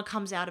trauma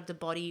comes out of the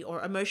body,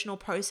 or emotional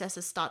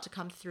processes start to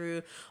come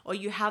through, or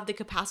you have the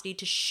capacity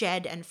to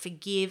shed and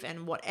forgive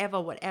and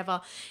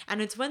whatever. And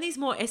it's when these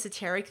more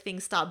esoteric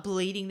things start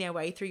bleeding their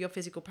way through your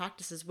physical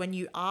practices, when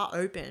you are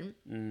open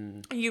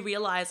and you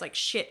realize like,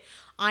 shit,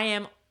 I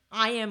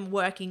am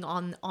working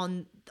on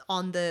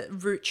the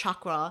root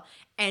chakra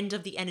end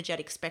of the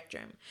energetic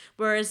spectrum.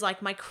 Whereas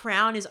like my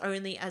crown is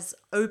only as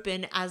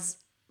open as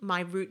my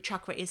root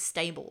chakra is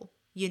stable.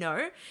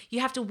 You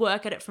have to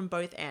work at it from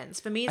both ends.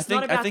 For me, I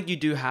think you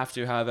do have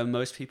to. However,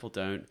 most people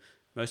don't.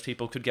 Most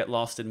people could get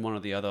lost in one or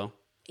the other.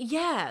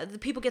 Yeah, the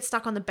people get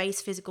stuck on the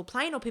base physical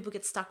plane, or people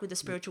get stuck with the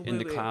spiritual woo-woo.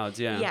 In the clouds,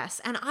 yeah.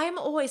 Yes, and I've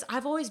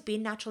always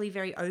been naturally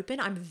very open.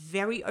 I'm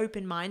very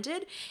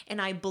open-minded,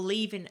 and I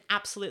believe in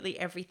absolutely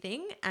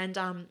everything. And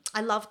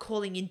I love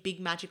calling in big,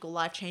 magical,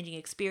 life-changing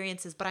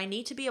experiences, but I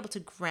need to be able to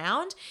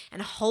ground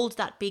and hold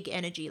that big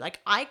energy.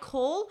 Like I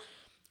call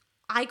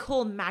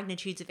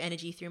magnitudes of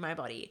energy through my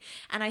body.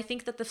 And I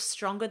think that the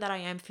stronger that I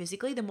am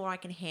physically, the more I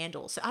can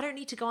handle. So I don't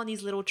need to go on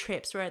these little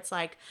trips where it's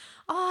like,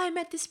 oh, I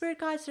met this spirit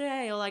guide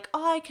today, or like,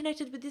 oh, I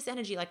connected with this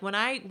energy. Like when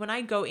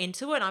I go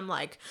into it, I'm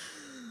like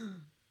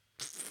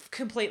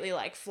completely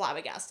like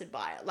flabbergasted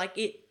by it. Like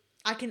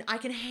I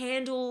can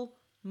handle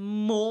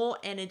more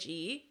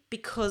energy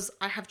because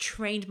I have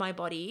trained my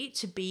body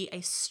to be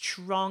a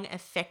strong,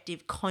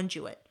 effective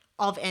conduit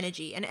of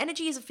energy. And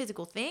energy is a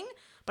physical thing,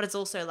 but it's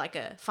also like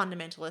a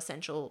fundamental,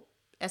 essential,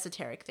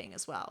 esoteric thing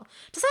as well.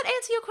 Does that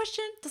answer your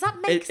question? Does that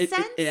make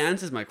sense? It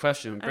answers my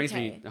question. It brings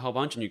me a whole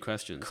bunch of new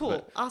questions.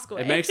 Cool. Ask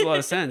away. It makes a lot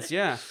of sense,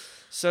 yeah.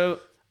 So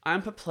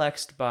I'm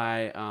perplexed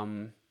by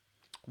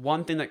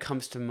one thing that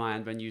comes to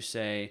mind when you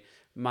say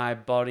my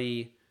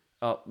body,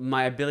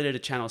 my ability to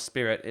channel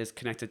spirit is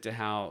connected to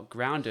how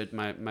grounded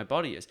my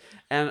body is.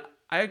 And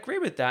I agree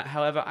with that.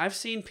 However, I've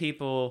seen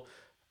people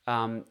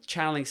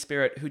channeling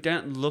spirit who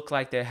don't look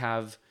like they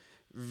have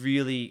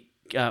really...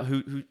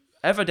 who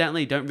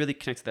evidently don't really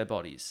connect to their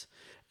bodies.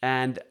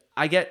 And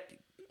I get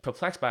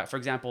perplexed by it. For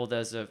example,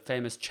 there's a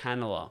famous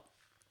channeler,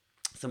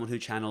 someone who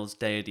channels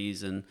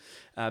deities and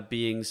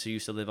beings who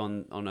used to live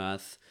on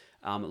Earth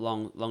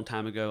long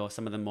time ago, or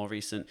some of them more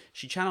recent.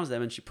 She channels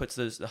them and she puts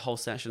the whole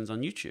sessions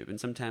on YouTube. And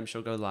sometimes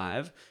she'll go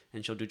live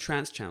and she'll do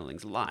trance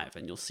channelings live,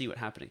 and you'll see what's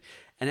happening.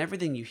 And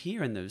everything you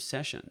hear in those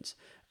sessions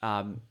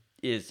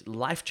is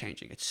life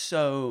changing. It's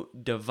so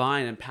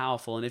divine and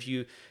powerful.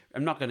 And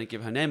I'm not going to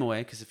give her name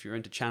away, because if you're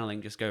into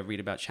channeling, just go read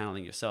about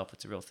channeling yourself.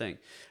 It's a real thing.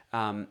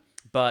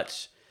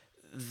 But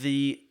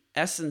the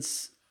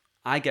essence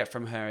I get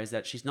from her is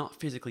that she's not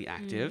physically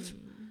active,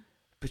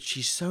 but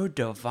she's so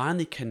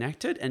divinely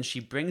connected, and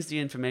she brings the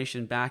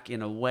information back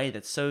in a way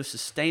that's so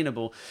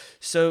sustainable.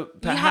 So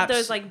perhaps you have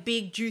those like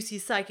big juicy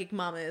psychic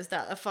mamas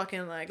that are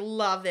fucking like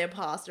love their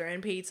pasta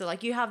and pizza.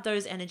 Like you have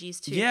those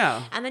energies too.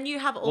 Yeah. And then you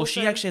have also. Well,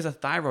 she actually has a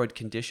thyroid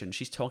condition.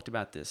 She's talked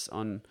about this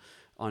on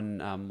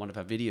one of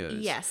her videos.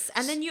 Yes.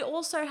 And then you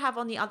also have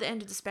on the other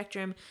end of the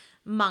spectrum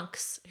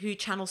monks who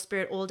channel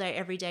spirit all day,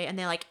 every day, and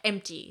they're like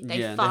empty.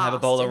 They fast. They have a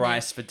bowl of and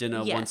rice for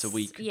dinner once a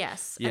week.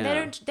 Yes. Yeah.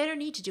 And they don't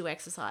need to do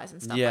exercise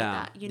and stuff like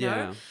that, you know?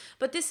 Yeah.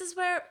 But this is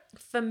where,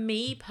 for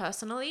me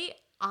personally,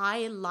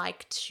 I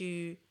like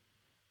to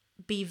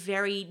be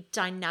very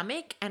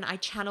dynamic, and I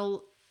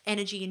channel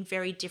energy in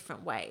very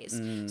different ways.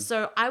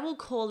 So I will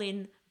call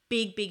in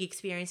big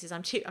experiences.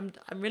 I'm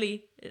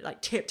really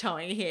like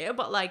tiptoeing here,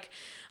 but like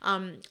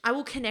I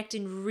will connect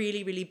in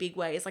really big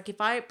ways. Like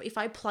if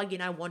I plug in,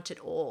 I want it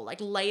all, like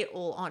lay it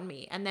all on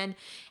me. And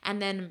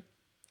then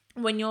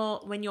when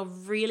you're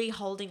really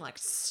holding like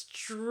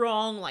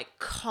strong, like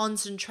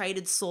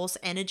concentrated source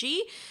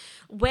energy,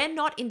 we're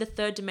not in the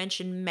third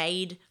dimension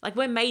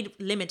we're made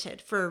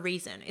limited for a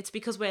reason. It's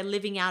because we're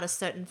living out a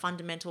certain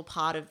fundamental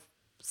part of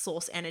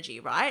source energy,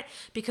 right?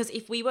 Because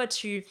if we were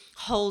to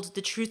hold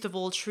the truth of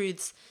all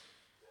truths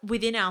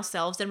within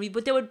ourselves, then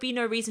there would be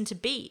no reason to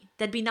be.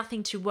 There'd be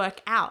nothing to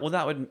work out. Well,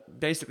 that would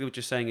basically, what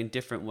you're saying in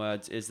different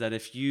words is that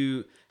if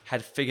you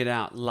had figured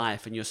out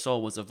life and your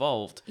soul was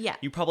evolved,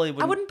 you probably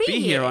wouldn't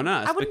be here on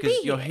Earth,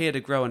 because you're here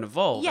to grow and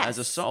evolve as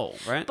a soul,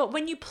 right? But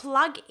when you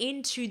plug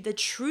into the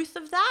truth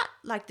of that,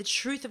 like the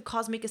truth of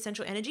cosmic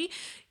essential energy,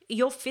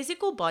 your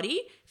physical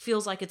body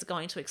feels like it's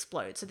going to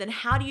explode. So then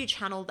how do you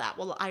channel that?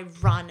 Well, I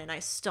run and I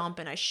stomp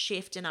and I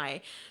shift and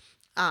I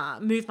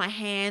move my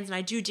hands and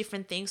I do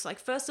different things. Like,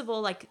 first of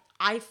all, like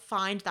I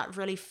find that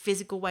really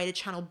physical way to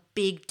channel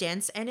big,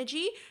 dense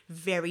energy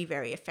very,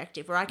 very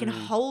effective, where I can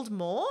hold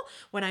more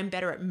when I'm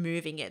better at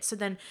moving it. So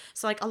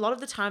like a lot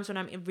of the times when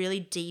I'm really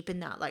deep in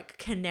that like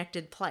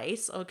connected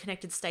place or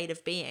connected state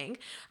of being,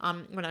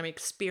 when I'm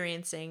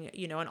experiencing,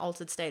 an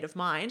altered state of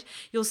mind,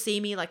 you'll see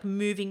me like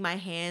moving my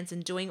hands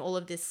and doing all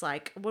of this,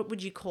 like, what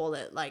would you call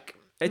it? Like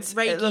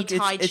Reiki,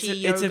 Tai Chi,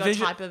 yoga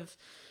type of.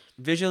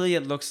 Visually,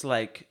 it looks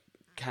like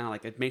kind of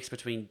like a mix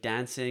between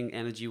dancing,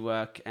 energy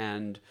work,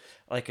 and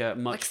like a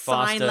much like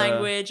faster sign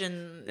language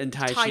and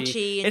Tai Chi and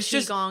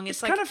Qigong.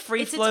 It's like, kind of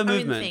free flow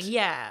movement. Thing.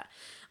 Yeah.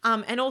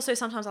 And also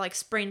sometimes I like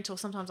sprint, or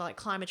sometimes I like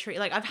climb a tree.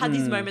 Like I've had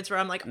these moments where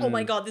I'm like, oh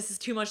my God, this is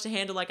too much to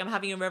handle. Like I'm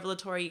having a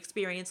revelatory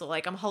experience, or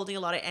like I'm holding a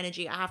lot of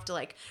energy. I have to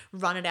like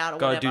run it out or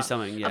whatever. Gotta do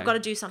something. Yeah. I've got to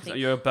do something.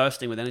 You're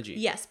bursting with energy.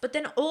 Yes. But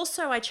then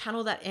also I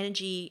channel that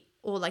energy,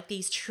 or like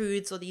these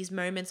truths or these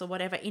moments or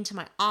whatever, into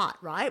my art,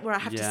 right? Where I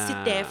have to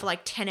sit there for like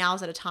 10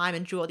 hours at a time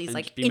and draw these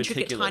like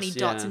intricate tiny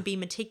dots and be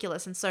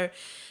meticulous. And so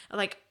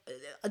like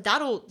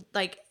that'll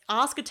like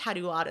ask a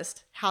tattoo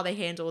artist how they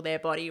handle their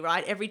body,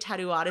 right? Every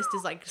tattoo artist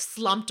is like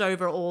slumped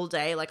over all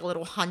day, like a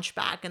little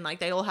hunchback, and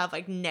like they all have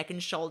like neck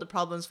and shoulder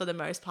problems for the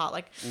most part.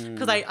 Like,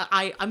 because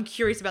I'm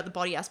curious about the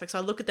body aspect. So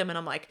I look at them and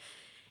I'm like,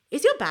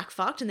 is your back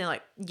fucked? And they're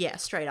like, yeah,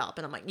 straight up.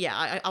 And I'm like,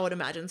 yeah, I would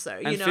imagine so,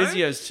 and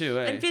physios too,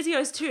 eh? And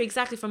physios too,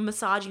 exactly, from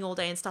massaging all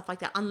day and stuff like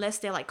that, unless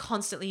they're like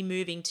constantly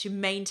moving to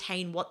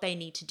maintain what they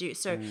need to do.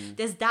 So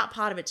there's that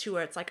part of it too,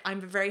 where it's like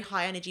I'm a very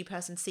high energy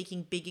person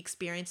seeking big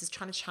experiences,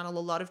 trying to channel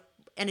a lot of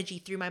energy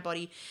through my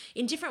body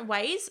in different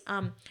ways,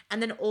 and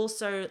then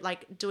also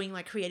like doing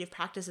like creative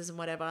practices and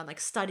whatever, and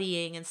like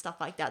studying and stuff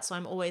like that. So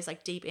I'm always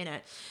like deep in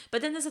it.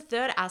 But then there's a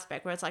third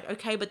aspect where it's like,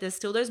 okay, but there's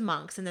still those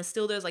monks and there's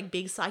still those like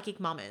big psychic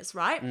mamas,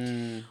 right?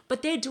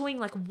 But they're doing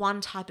like one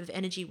type of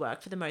energy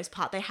work for the most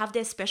part. They have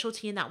their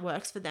specialty and that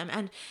works for them.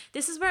 And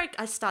this is where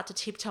I start to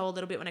tiptoe a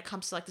little bit when it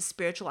comes to like the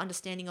spiritual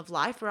understanding of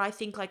life, where I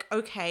think like,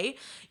 okay,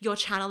 you're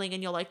channeling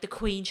and you're like the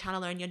queen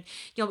channeler and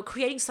you're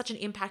creating such an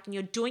impact and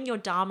you're doing your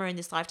dharma in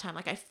this lifetime.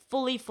 Like I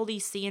fully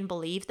see and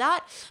believe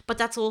that, but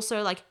that's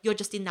also like you're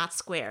just in that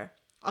square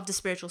of the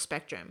spiritual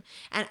spectrum,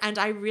 and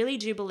I really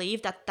do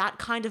believe that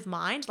kind of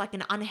mind, like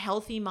an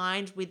unhealthy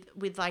mind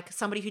with like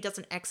somebody who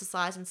doesn't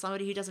exercise and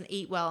somebody who doesn't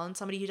eat well and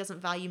somebody who doesn't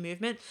value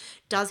movement,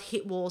 does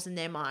hit walls in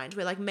their mind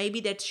where like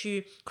maybe they're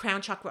too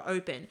crown chakra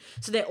open,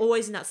 so they're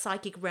always in that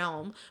psychic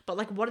realm, but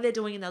like what are they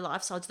doing in their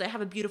lifestyle? Do they have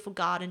a beautiful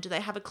garden? Do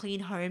they have a clean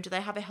home? Do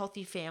they have a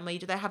healthy family?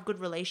 Do they have good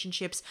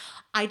relationships?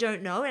 I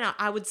don't know, and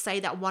I would say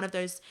that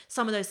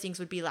some of those things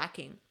would be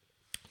lacking.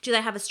 Do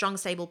they have a strong,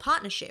 stable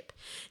partnership?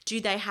 Do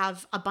they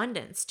have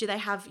abundance? Do they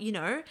have,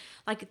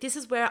 like this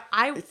is where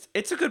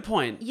It's a good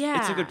point. Yeah.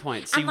 It's a good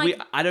point. See, like,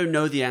 I don't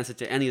know the answer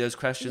to any of those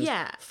questions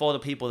Yeah. for the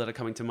people that are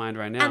coming to mind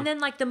right now. And then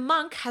like the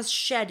monk has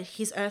shed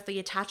his earthly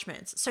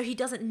attachments. So he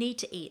doesn't need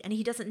to eat and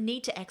he doesn't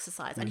need to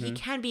exercise and he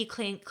can be a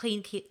clean,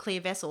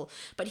 clear vessel.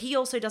 But he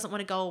also doesn't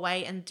want to go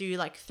away and do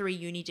like 3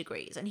 uni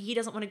degrees. And he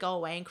doesn't want to go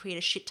away and create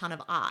a shit ton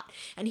of art.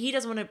 And he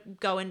doesn't want to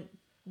go and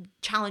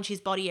challenge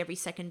his body every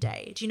second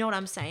day. Do you know what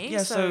I'm saying?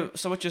 Yeah, so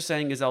what you're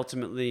saying is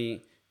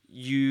ultimately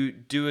you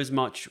do as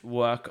much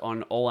work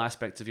on all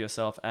aspects of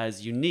yourself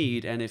as you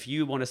need. And if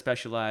you want to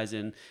specialize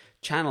in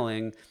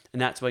channeling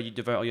and that's where you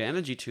devote all your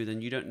energy to,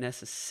 then you don't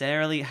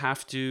necessarily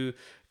have to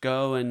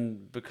go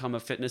and become a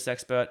fitness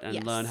expert and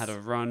Yes. learn how to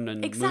run and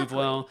move Exactly.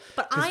 well.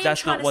 But 'cause I am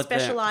that's trying not to what they're-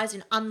 specialize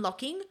in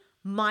unlocking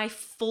my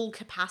full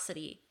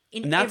capacity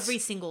in And that's- every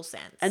single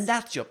sense. And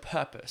that's your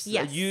purpose.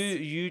 Yes.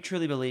 You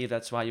truly believe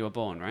that's why you were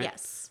born, right?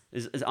 Yes.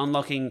 Is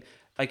unlocking,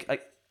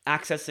 like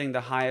accessing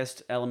the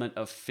highest element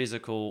of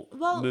physical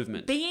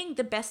movement. Being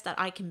the best that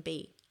I can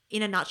be,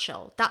 in a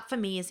nutshell. That for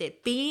me is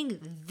it. Being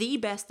the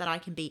best that I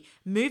can be.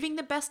 Moving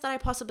the best that I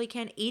possibly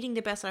can. Eating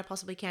the best that I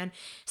possibly can.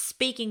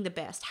 Speaking the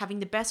best. Having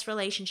the best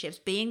relationships.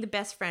 Being the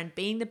best friend.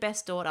 Being the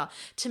best daughter.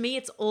 To me,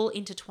 it's all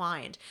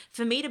intertwined.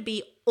 For me to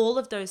be all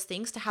of those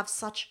things, to have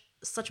such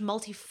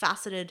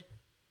multifaceted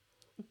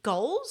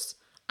goals,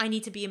 I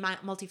need to be a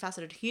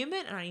multifaceted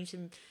human, and I need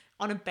to,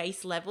 on a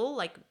base level,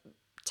 like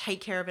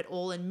take care of it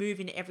all and move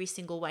in every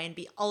single way and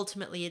be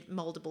ultimately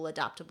moldable,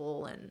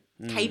 adaptable, and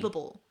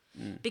capable.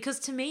 Because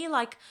to me,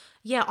 like,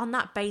 yeah, on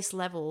that base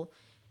level,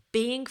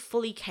 being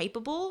fully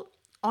capable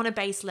on a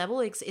base level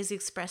is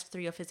expressed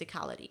through your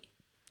physicality.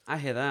 I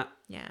hear that.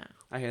 Yeah.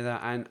 I hear that.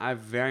 And I've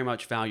very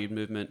much valued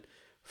movement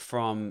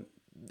from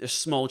a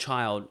small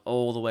child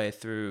all the way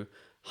through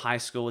high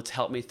school. It's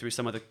helped me through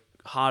some of the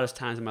hardest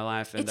times in my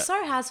life. And It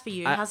so has for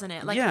you, hasn't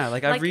it?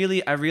 I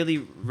really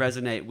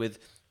resonate with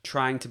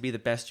trying to be the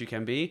best you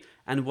can be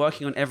and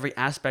working on every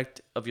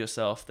aspect of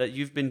yourself that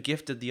you've been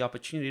gifted the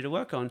opportunity to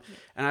work on. Yeah.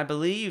 And I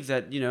believe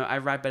that, I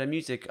write better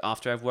music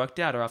after I've worked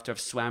out or after I've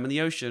swam in the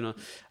ocean. Or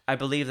I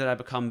believe that I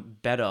become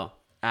better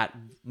at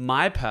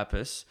my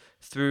purpose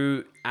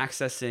through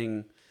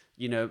accessing,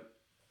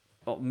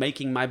 or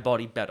making my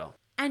body better.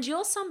 And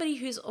you're somebody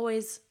who's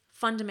always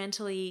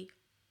fundamentally,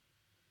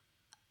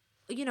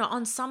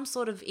 on some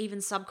sort of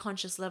even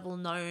subconscious level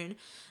known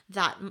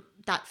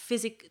that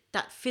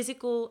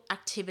physical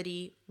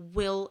activity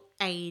will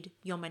aid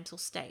your mental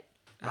state,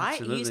 right?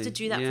 Absolutely. You used to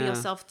do that for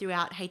yourself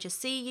throughout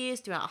HSC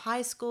years, throughout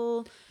high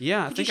school.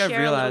 Yeah, Could you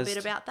share a little bit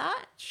about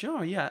that?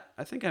 Sure, yeah.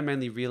 I think I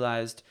mainly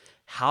realized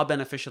how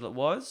beneficial it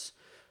was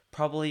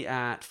probably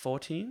at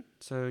 14,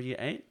 so year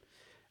 8.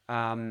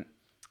 And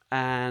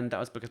that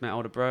was because my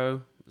older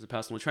bro was a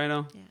personal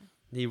trainer. Yeah.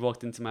 He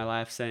walked into my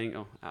life saying,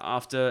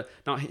 after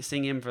not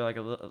seeing him for like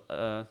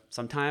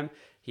some time,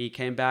 he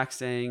came back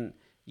saying,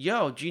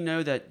 yo, do you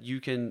know that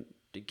you can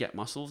get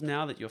muscles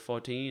now that you're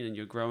 14 and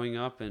you're growing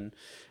up? And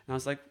I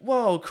was like,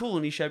 whoa, cool.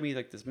 And he showed me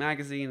like this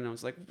magazine and I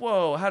was like,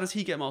 whoa, how does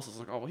he get muscles? I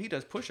was like, oh, well, he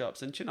does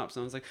push-ups and chin-ups.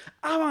 And I was like,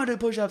 I want to do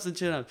push-ups and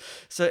chin-ups.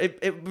 So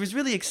it was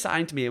really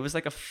exciting to me. It was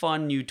like a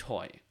fun new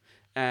toy.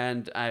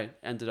 And I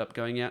ended up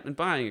going out and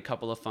buying a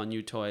couple of fun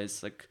new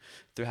toys, like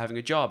through having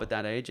a job at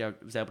that age. I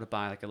was able to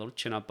buy like a little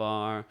chin-up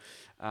bar.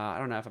 I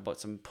don't know if I bought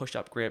some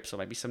push-up grips or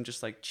maybe some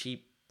just like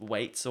cheap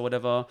weights or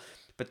whatever.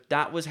 But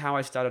that was how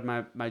I started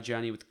my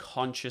journey with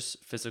conscious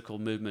physical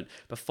movement.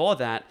 Before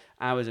that,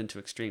 I was into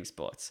extreme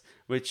sports,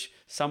 which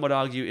some would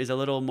argue is a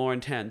little more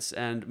intense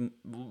and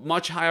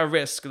much higher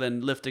risk than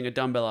lifting a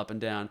dumbbell up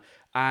and down.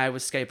 I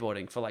was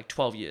skateboarding for like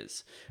 12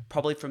 years,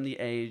 probably from the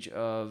age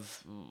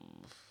of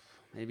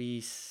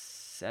maybe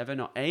 7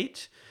 or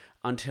 8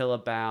 until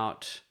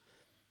about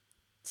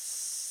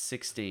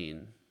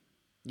 16.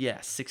 Yeah,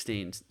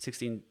 16.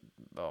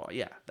 Oh,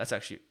 yeah, that's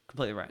actually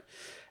completely right.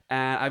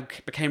 And I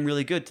became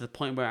really good to the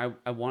point where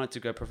I wanted to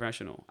go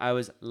professional. I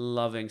was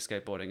loving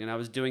skateboarding and I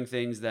was doing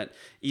things that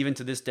even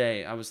to this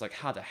day, I was like,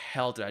 how the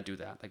hell did I do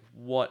that? Like,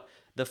 what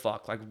the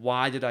fuck? Like,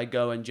 why did I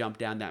go and jump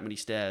down that many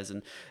stairs?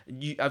 And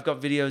I've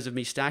got videos of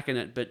me stacking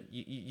it, but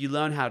you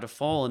learn how to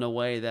fall in a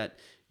way that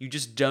you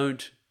just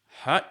don't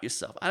hurt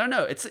yourself. I don't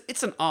know.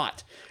 It's an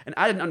art. And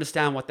I didn't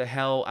understand what the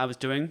hell I was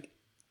doing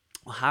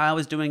or how I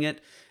was doing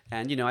it.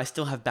 And, I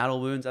still have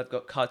battle wounds. I've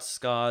got cuts,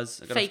 scars.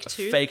 I've got a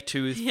fake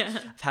tooth. Yeah.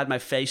 I've had my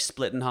face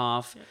split in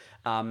half.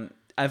 Yeah.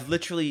 I've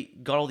literally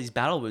got all these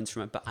battle wounds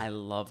from it, but I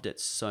loved it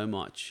so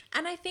much.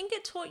 And I think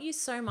it taught you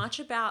so much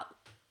about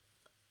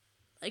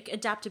like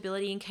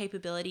adaptability and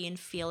capability and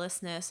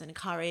fearlessness and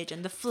courage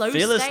and the flow state.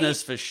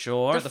 Fearlessness for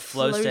sure, the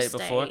flow state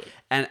before.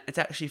 And it's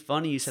actually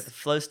funny you said the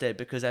flow state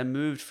because I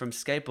moved from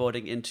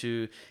skateboarding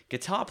into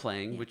guitar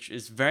playing, which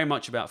is very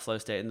much about flow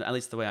state, and at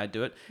least the way I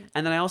do it. Yeah.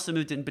 And then I also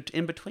moved in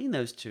between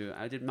those two.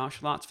 I did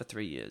martial arts for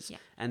 3 years. Yeah.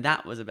 And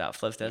that was about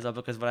flow state as well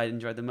because what I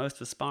enjoyed the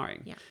most was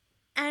sparring. Yeah.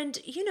 And,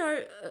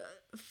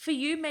 for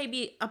you,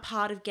 maybe a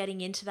part of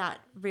getting into that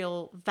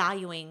real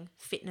valuing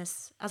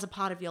fitness as a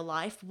part of your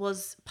life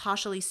was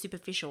partially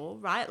superficial,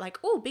 right? Like,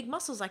 oh, big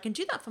muscles, I can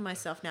do that for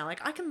myself now.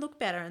 Like, I can look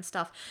better and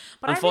stuff.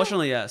 But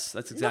unfortunately, yes,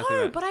 that's exactly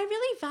right. No, but I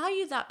really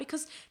value that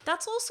because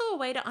that's also a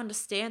way to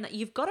understand that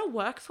you've got to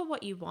work for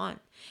what you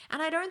want.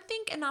 And I don't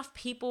think enough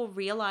people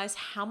realize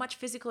how much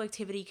physical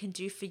activity can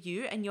do for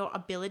you and your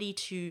ability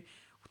to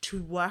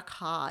work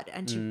hard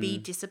and to be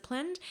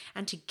disciplined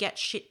and to get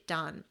shit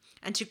done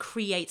and to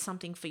create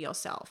something for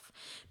yourself.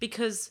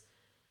 Because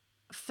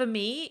for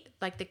me,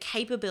 like the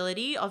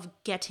capability of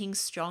getting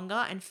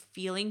stronger and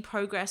feeling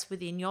progress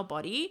within your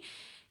body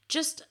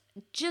just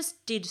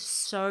did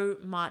so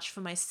much for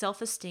my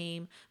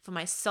self-esteem, for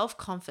my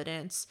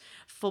self-confidence,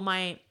 for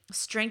my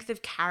strength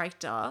of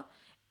character,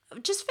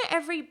 just for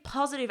every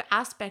positive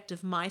aspect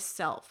of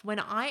myself. When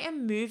I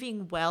am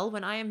moving well,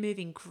 when I am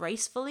moving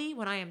gracefully,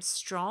 when I am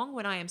strong,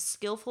 when I am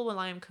skillful, when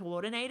I am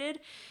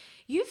coordinated,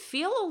 you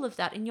feel all of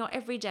that in your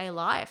everyday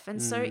life.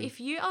 And so if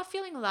you are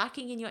feeling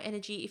lacking in your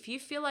energy, if you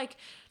feel like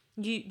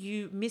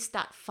you miss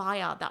that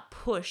fire, that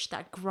push,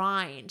 that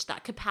grind,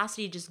 that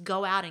capacity to just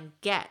go out and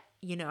get,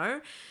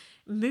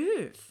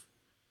 move.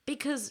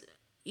 Because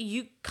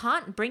you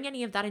can't bring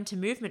any of that into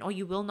movement or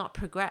you will not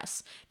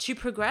progress. To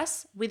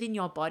progress within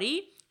your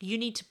body, you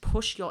need to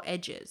push your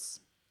edges.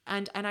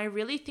 And I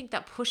really think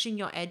that pushing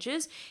your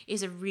edges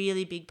is a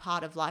really big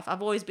part of life.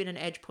 I've always been an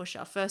edge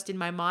pusher, first in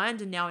my mind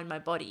and now in my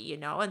body,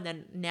 and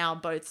then now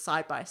both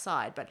side by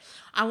side. But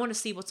I want to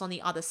see what's on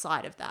the other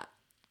side of that.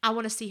 I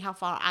want to see how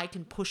far I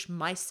can push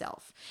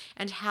myself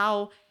and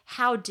how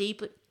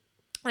deep.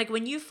 Like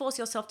when you force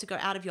yourself to go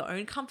out of your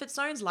own comfort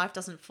zones, life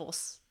doesn't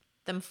force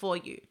them for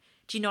you.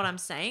 Do you know what I'm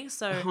saying?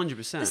 So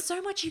 100%. There's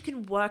so much you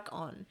can work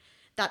on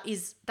that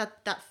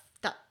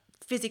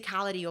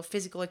physicality or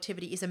physical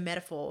activity is a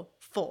metaphor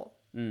for.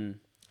 And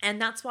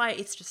that's why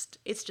it's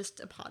just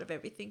a part of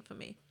everything for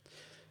me.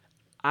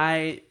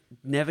 I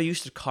never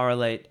used to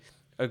correlate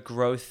a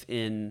growth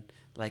in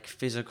like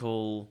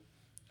physical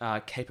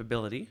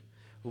capability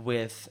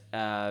with,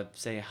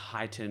 say, a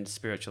heightened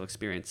spiritual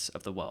experience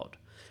of the world.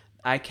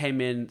 I came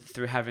in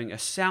through having a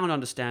sound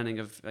understanding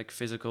of like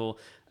physical,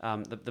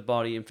 the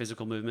body and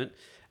physical movement,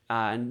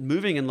 and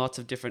moving in lots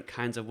of different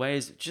kinds of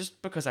ways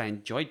just because I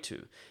enjoyed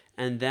to.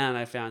 And then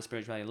I found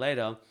spirituality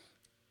later,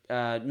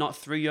 not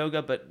through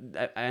yoga, but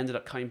I ended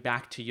up coming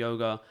back to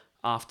yoga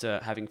after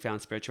having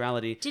found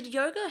spirituality. Did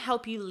yoga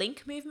help you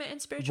link movement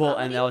and spirituality?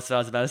 Well, and that's what I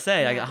was about to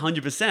say. Yeah. Like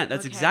 100%.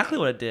 That's exactly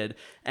what it did.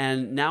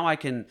 And now I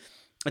can.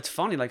 It's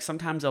funny. Like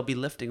sometimes I'll be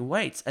lifting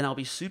weights and I'll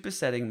be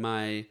supersetting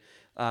my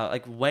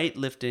like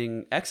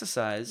weightlifting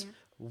exercise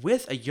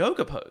with a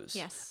yoga pose.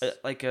 Yes.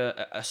 Like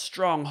a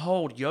strong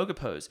hold yoga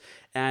pose.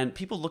 And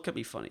people look at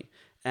me funny.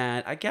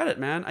 And I get it,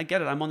 man. I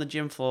get it. I'm on the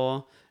gym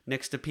floor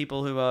next to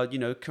people who are,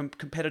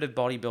 competitive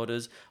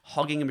bodybuilders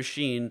hogging a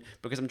machine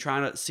because I'm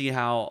trying to see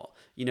how,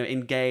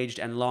 engaged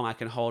and long I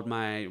can hold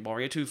my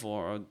Warrior 2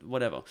 for or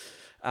whatever.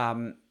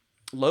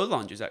 Low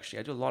lunges, actually.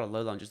 I do a lot of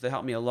low lunges. They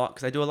help me a lot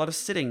because I do a lot of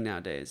sitting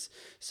nowadays.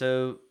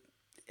 So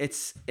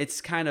it's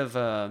kind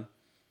of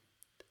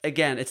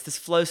again, it's this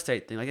flow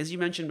state thing. Like as you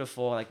mentioned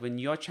before, like when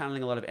you're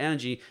channeling a lot of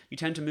energy, you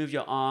tend to move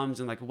your arms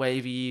in like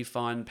wavy,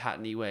 fun,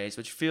 patterny ways,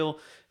 which feel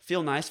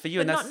nice for you.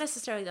 But and not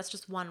necessarily. That's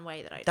just one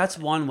way that I do That's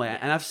it. one way,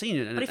 and I've seen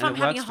it. But if I'm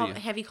having a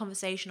heavy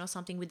conversation or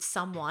something with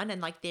someone,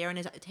 and like they're in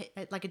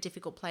a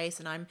difficult place,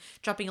 and I'm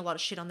dropping a lot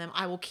of shit on them,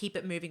 I will keep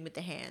it moving with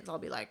the hands. I'll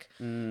be like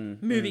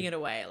moving it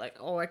away, like,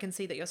 oh, I can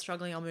see that you're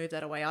struggling. I'll move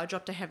that away. I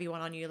dropped a heavy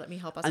one on you. Let me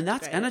help us. And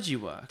that's integrate it. energy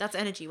work. That's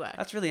energy work.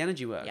 That's really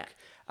energy work. Yeah.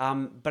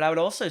 But I would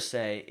also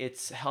say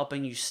it's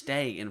helping you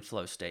stay in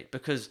flow state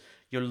because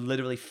you're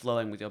literally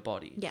flowing with your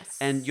body. Yes.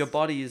 And your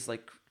body is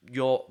like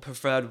your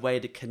preferred way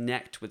to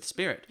connect with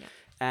spirit. Yeah.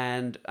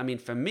 And I mean,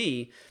 for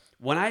me,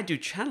 when I do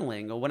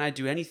channeling or when I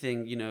do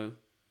anything,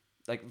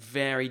 like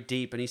very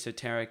deep and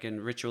esoteric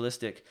and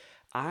ritualistic,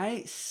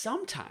 I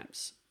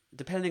sometimes,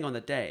 depending on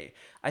the day,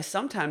 I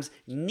sometimes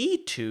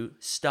need to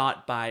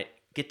start by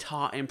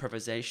guitar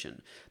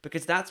improvisation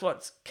because that's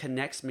what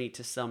connects me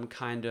to some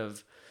kind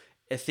of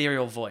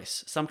ethereal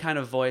voice, some kind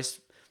of voice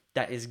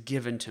that is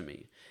given to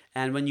me.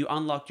 And when you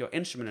unlock your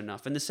instrument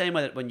enough, in the same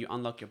way that when you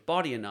unlock your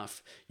body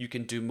enough, you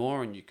can do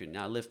more and you can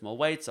now lift more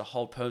weights or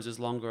hold poses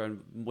longer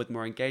and with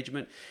more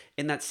engagement.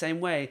 In that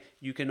same way,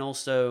 you can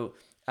also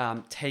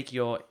take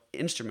your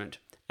instrument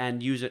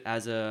and use it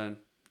as a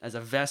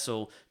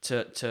vessel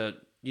to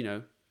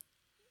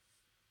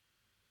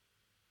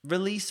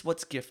release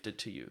what's gifted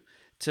to you,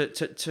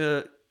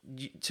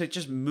 to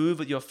just move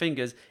with your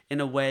fingers in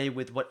a way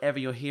with whatever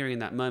you're hearing in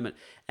that moment.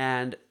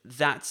 And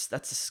that's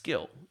a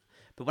skill.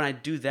 But when I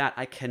do that,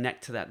 I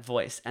connect to that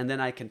voice and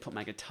then I can put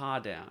my guitar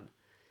down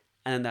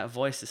and then that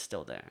voice is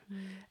still there.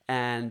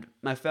 And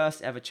my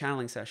first ever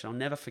channeling session, I'll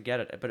never forget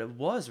it, but it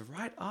was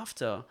right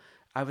after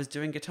I was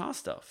doing guitar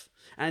stuff.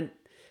 And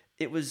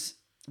it was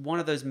one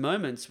of those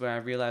moments where I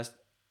realized,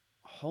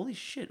 holy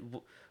shit,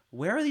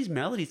 where are these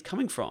melodies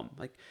coming from?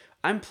 Like,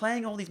 I'm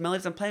playing all these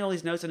melodies, I'm playing all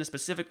these notes in a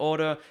specific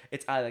order.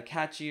 It's either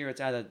catchy or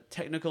it's either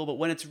technical, but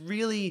when it's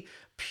really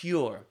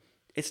pure,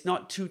 it's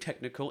not too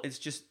technical, it's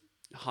just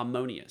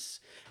harmonious.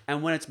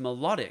 And when it's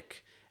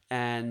melodic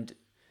and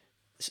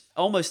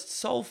almost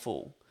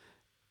soulful,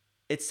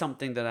 it's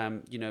something that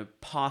I'm,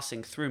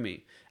 passing through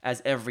me,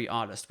 as every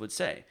artist would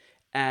say.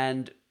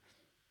 And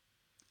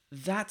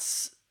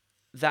that's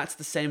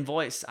the same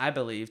voice, I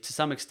believe, to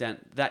some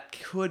extent, that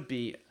could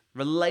be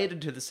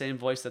related to the same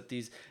voice that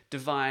these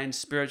divine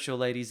spiritual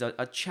ladies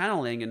are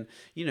channeling and,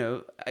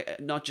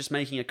 not just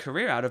making a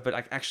career out of, but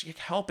actually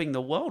helping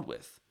the world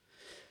with.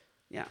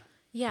 Yeah.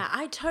 Yeah,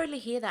 I totally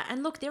hear that.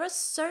 And look, there are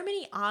so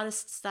many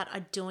artists that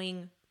are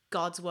doing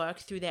God's work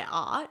through their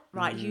art,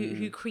 right?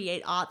 Who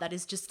create art that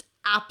is just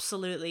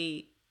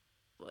absolutely,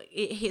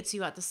 it hits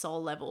you at the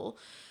soul level.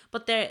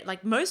 But they're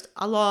like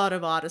a lot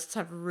of artists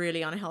have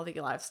really unhealthy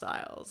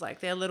lifestyles. Like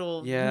they're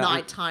little Yeah,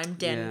 nighttime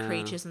den yeah.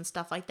 creatures and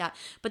stuff like that.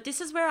 But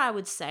this is where I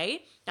would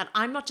say that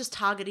I'm not just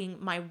targeting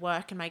my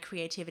work and my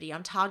creativity,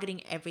 I'm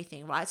targeting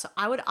everything, right? So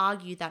I would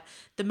argue that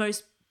the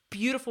most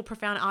beautiful,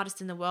 profound artist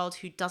in the world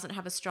who doesn't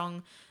have a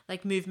strong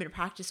like movement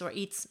practice or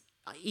eats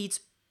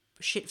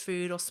shit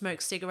food or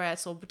smokes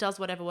cigarettes or does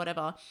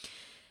whatever,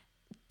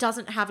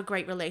 doesn't have a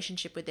great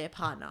relationship with their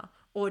partner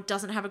or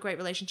doesn't have a great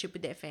relationship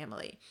with their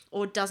family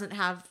or doesn't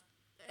have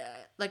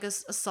like a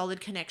solid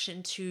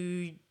connection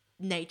to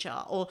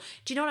nature. Or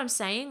do you know what I'm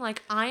saying?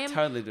 Like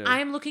Totally do. I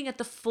am looking at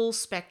the full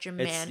spectrum,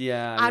 man.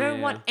 I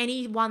don't want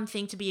any one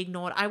thing to be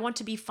ignored. I want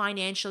to be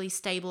financially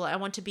stable. I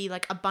want to be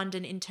like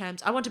abundant in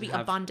terms. I want to be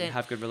abundant.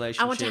 Have good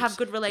relationships. I want to have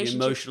good relationships.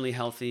 Be emotionally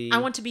healthy. I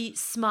want to be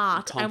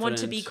smart. I want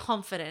to be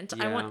confident.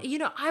 Yeah. You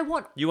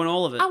want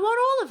all of it. I want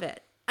all of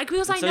it. Like,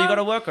 because I know. So you got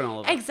to work on all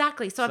of it.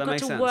 Exactly. So I've that got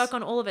makes to sense. work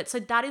on all of it. So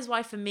that is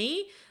why for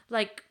me,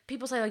 like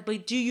people say like,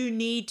 but do you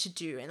need to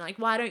do? And like,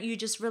 why don't you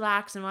just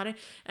relax? And and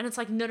it's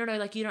like, no.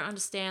 Like you don't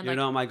understand. You Like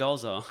know what my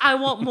goals are. I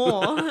want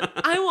more.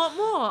 I want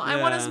more. I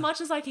want Yeah. as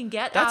much as I can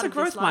get That's out a of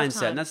growth this mindset.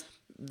 lifetime. And that's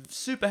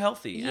super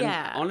healthy.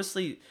 Yeah. And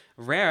honestly,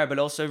 rare, but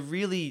also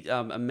really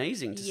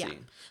amazing to Yeah. see.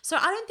 So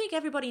I don't think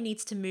everybody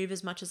needs to move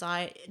as much as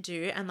I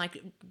do and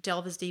like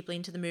delve as deeply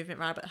into the movement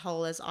rabbit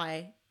hole as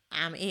I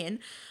am in.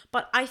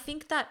 But I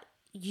think that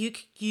you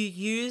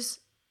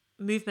use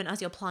movement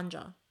as your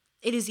plunger.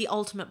 It is the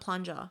ultimate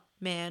plunger,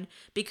 man,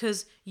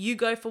 because you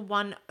go for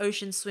one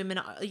ocean swim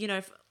and,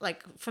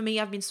 like for me,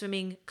 I've been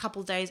swimming a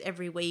couple days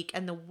every week,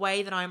 and the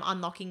way that I'm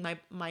unlocking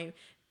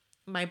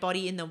my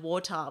body in the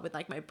water with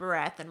like my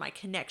breath and my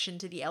connection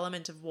to the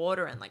element of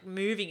water and like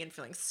moving and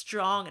feeling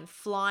strong and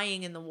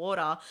flying in the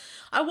water,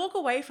 I walk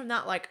away from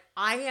that like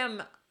I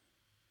am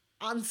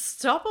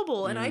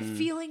unstoppable and I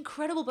feel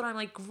incredible, but I'm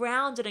like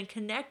grounded and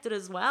connected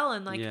as well.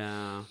 And like,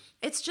 Yeah.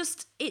 it's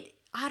just,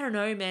 I don't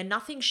know, man.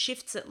 Nothing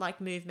shifts it like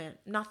movement.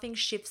 Nothing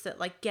shifts it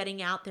like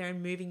getting out there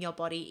and moving your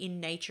body in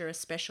nature,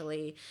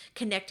 especially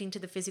connecting to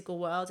the physical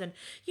world. And,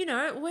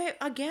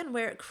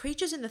 we're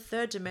creatures in the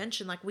third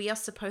dimension. Like we are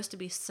supposed to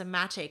be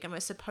somatic and we're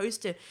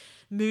supposed to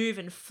move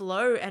and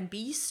flow and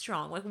be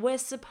strong. Like we're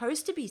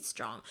supposed to be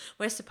strong.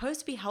 We're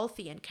supposed to be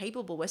healthy and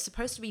capable. We're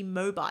supposed to be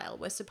mobile.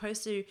 We're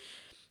supposed to,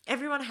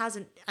 everyone has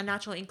a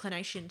natural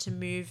inclination to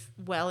move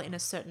well in a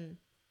certain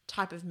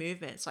type of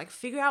movement. It's like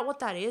figure out what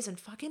that is and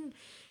fucking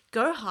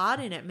go hard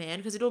in it, man,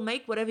 because it'll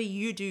make whatever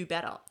you do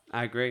better.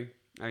 I agree.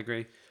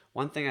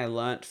 One thing I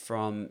learnt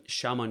from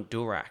Shaman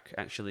Durek,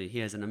 actually, he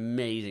has an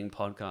amazing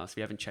podcast. If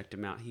you haven't checked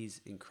him out,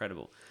 he's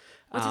incredible.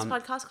 What's his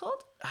podcast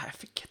called? I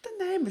forget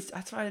the name.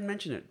 That's why I didn't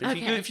mention it. But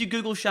Okay. if you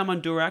Google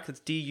Shaman Durek, that's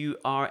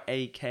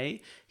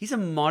Durak. He's a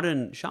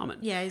modern shaman.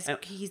 Yeah,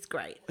 he's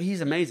great. He's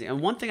amazing.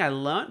 And one thing I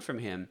learned from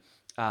him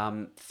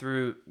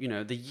through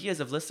the years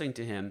of listening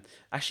to him,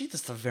 actually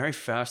that's the very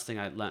first thing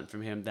I learned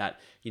from him that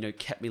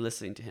kept me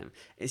listening to him,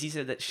 is he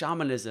said that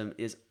shamanism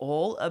is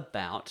all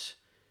about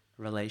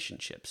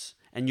relationships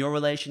and your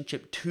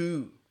relationship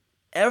to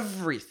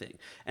everything.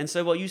 And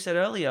so what you said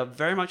earlier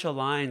very much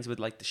aligns with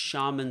like the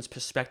shaman's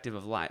perspective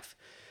of life.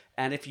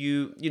 And if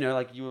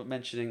like you were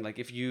mentioning, like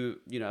if you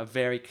are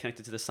very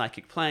connected to the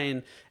psychic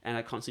plane and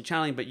are constantly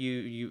channeling, but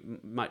you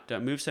might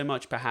don't move so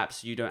much,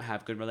 perhaps you don't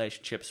have good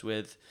relationships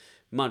with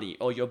money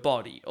or your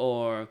body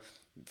or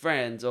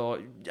friends, or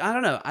I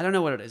don't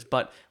know what it is,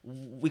 but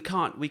we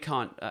can't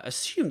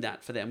assume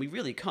that for them. We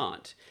really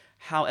can't.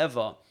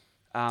 However,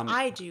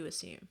 I do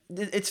assume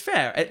it's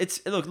fair.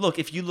 It's look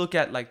if you look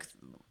at like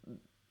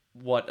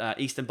what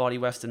Eastern Body,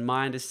 Western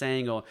Mind is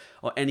saying, or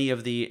any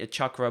of the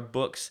chakra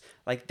books,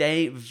 like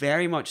they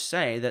very much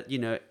say that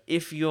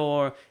if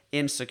you're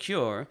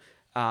insecure,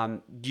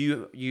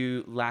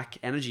 you lack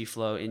energy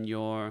flow in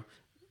your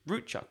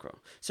root chakra.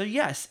 So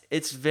yes,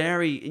 it's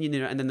very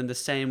and then the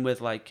same with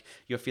like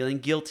you're feeling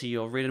guilty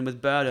or ridden with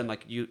burden,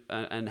 like you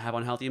and have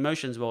unhealthy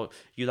emotions. Well,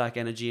 you lack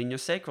energy in your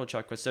sacral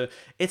chakra. So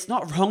it's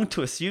not wrong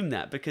to assume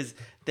that because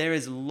there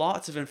is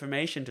lots of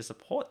information to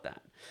support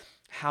that.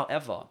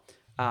 However,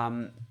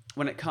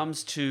 when it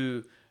comes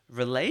to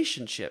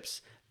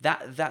relationships,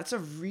 that's a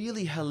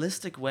really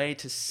holistic way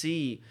to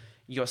see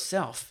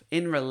yourself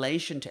in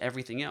relation to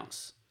everything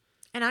else.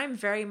 And I'm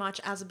very much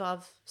as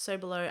above, so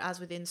below, as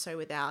within, so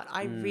without.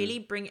 I really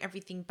bring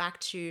everything back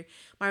to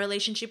my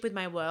relationship with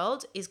my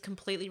world is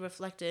completely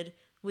reflected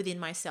within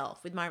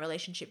myself, with my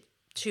relationship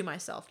to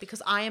myself,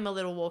 because I am a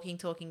little walking,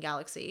 talking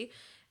galaxy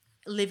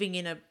living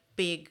in a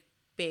big,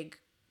 big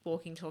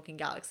walking, talking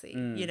galaxy,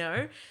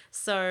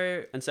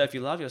 So... And so if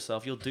you love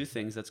yourself, you'll do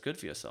things that's good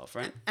for yourself,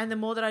 right? And the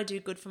more that I do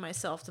good for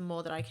myself, the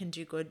more that I can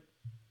do good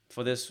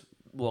for this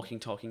walking,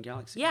 talking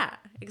galaxy. Yeah,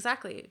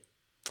 exactly.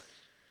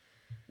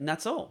 And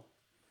that's all.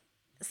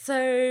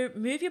 So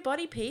move your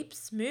body,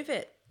 peeps. Move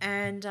it.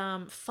 And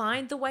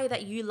find the way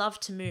that you love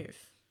to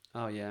move.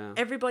 Oh, yeah.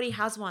 Everybody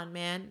has one,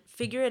 man.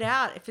 Figure it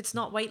out. If it's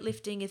not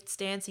weightlifting, it's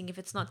dancing. If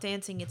it's not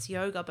dancing, it's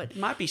yoga. But It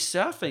might be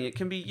surfing. It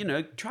can be,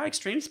 try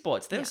extreme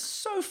sports. They're Yeah.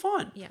 so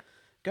fun. yeah.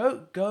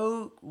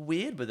 Go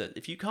weird with it.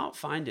 If you can't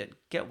find it,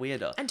 get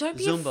weirder. And don't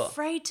be Zumba.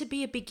 afraid to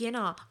be a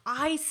beginner.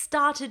 I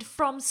started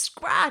from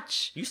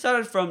scratch. You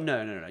started from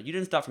no. You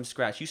didn't start from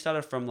scratch. You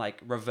started from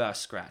like reverse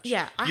scratch.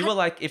 Yeah, You were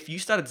like, if you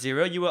started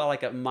 0, you were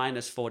like at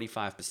minus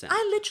 45%.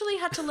 I literally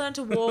had to learn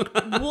to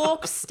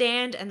walk,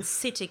 stand, and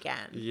sit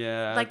again.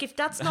 Yeah. Like if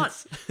that's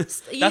not,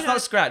 That's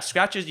not scratch.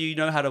 Scratch is you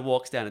know how to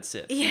walk, stand, and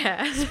sit.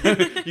 Yeah.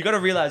 You got to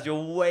realize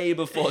you're way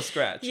before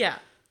scratch. Yeah.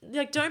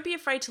 Like, don't be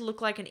afraid to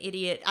look like an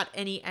idiot at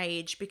any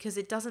age because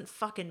it doesn't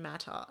fucking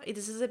matter.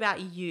 This is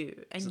about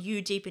you and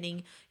you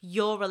deepening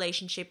your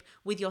relationship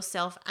with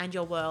yourself and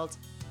your world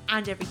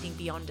and everything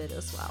beyond it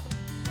as well.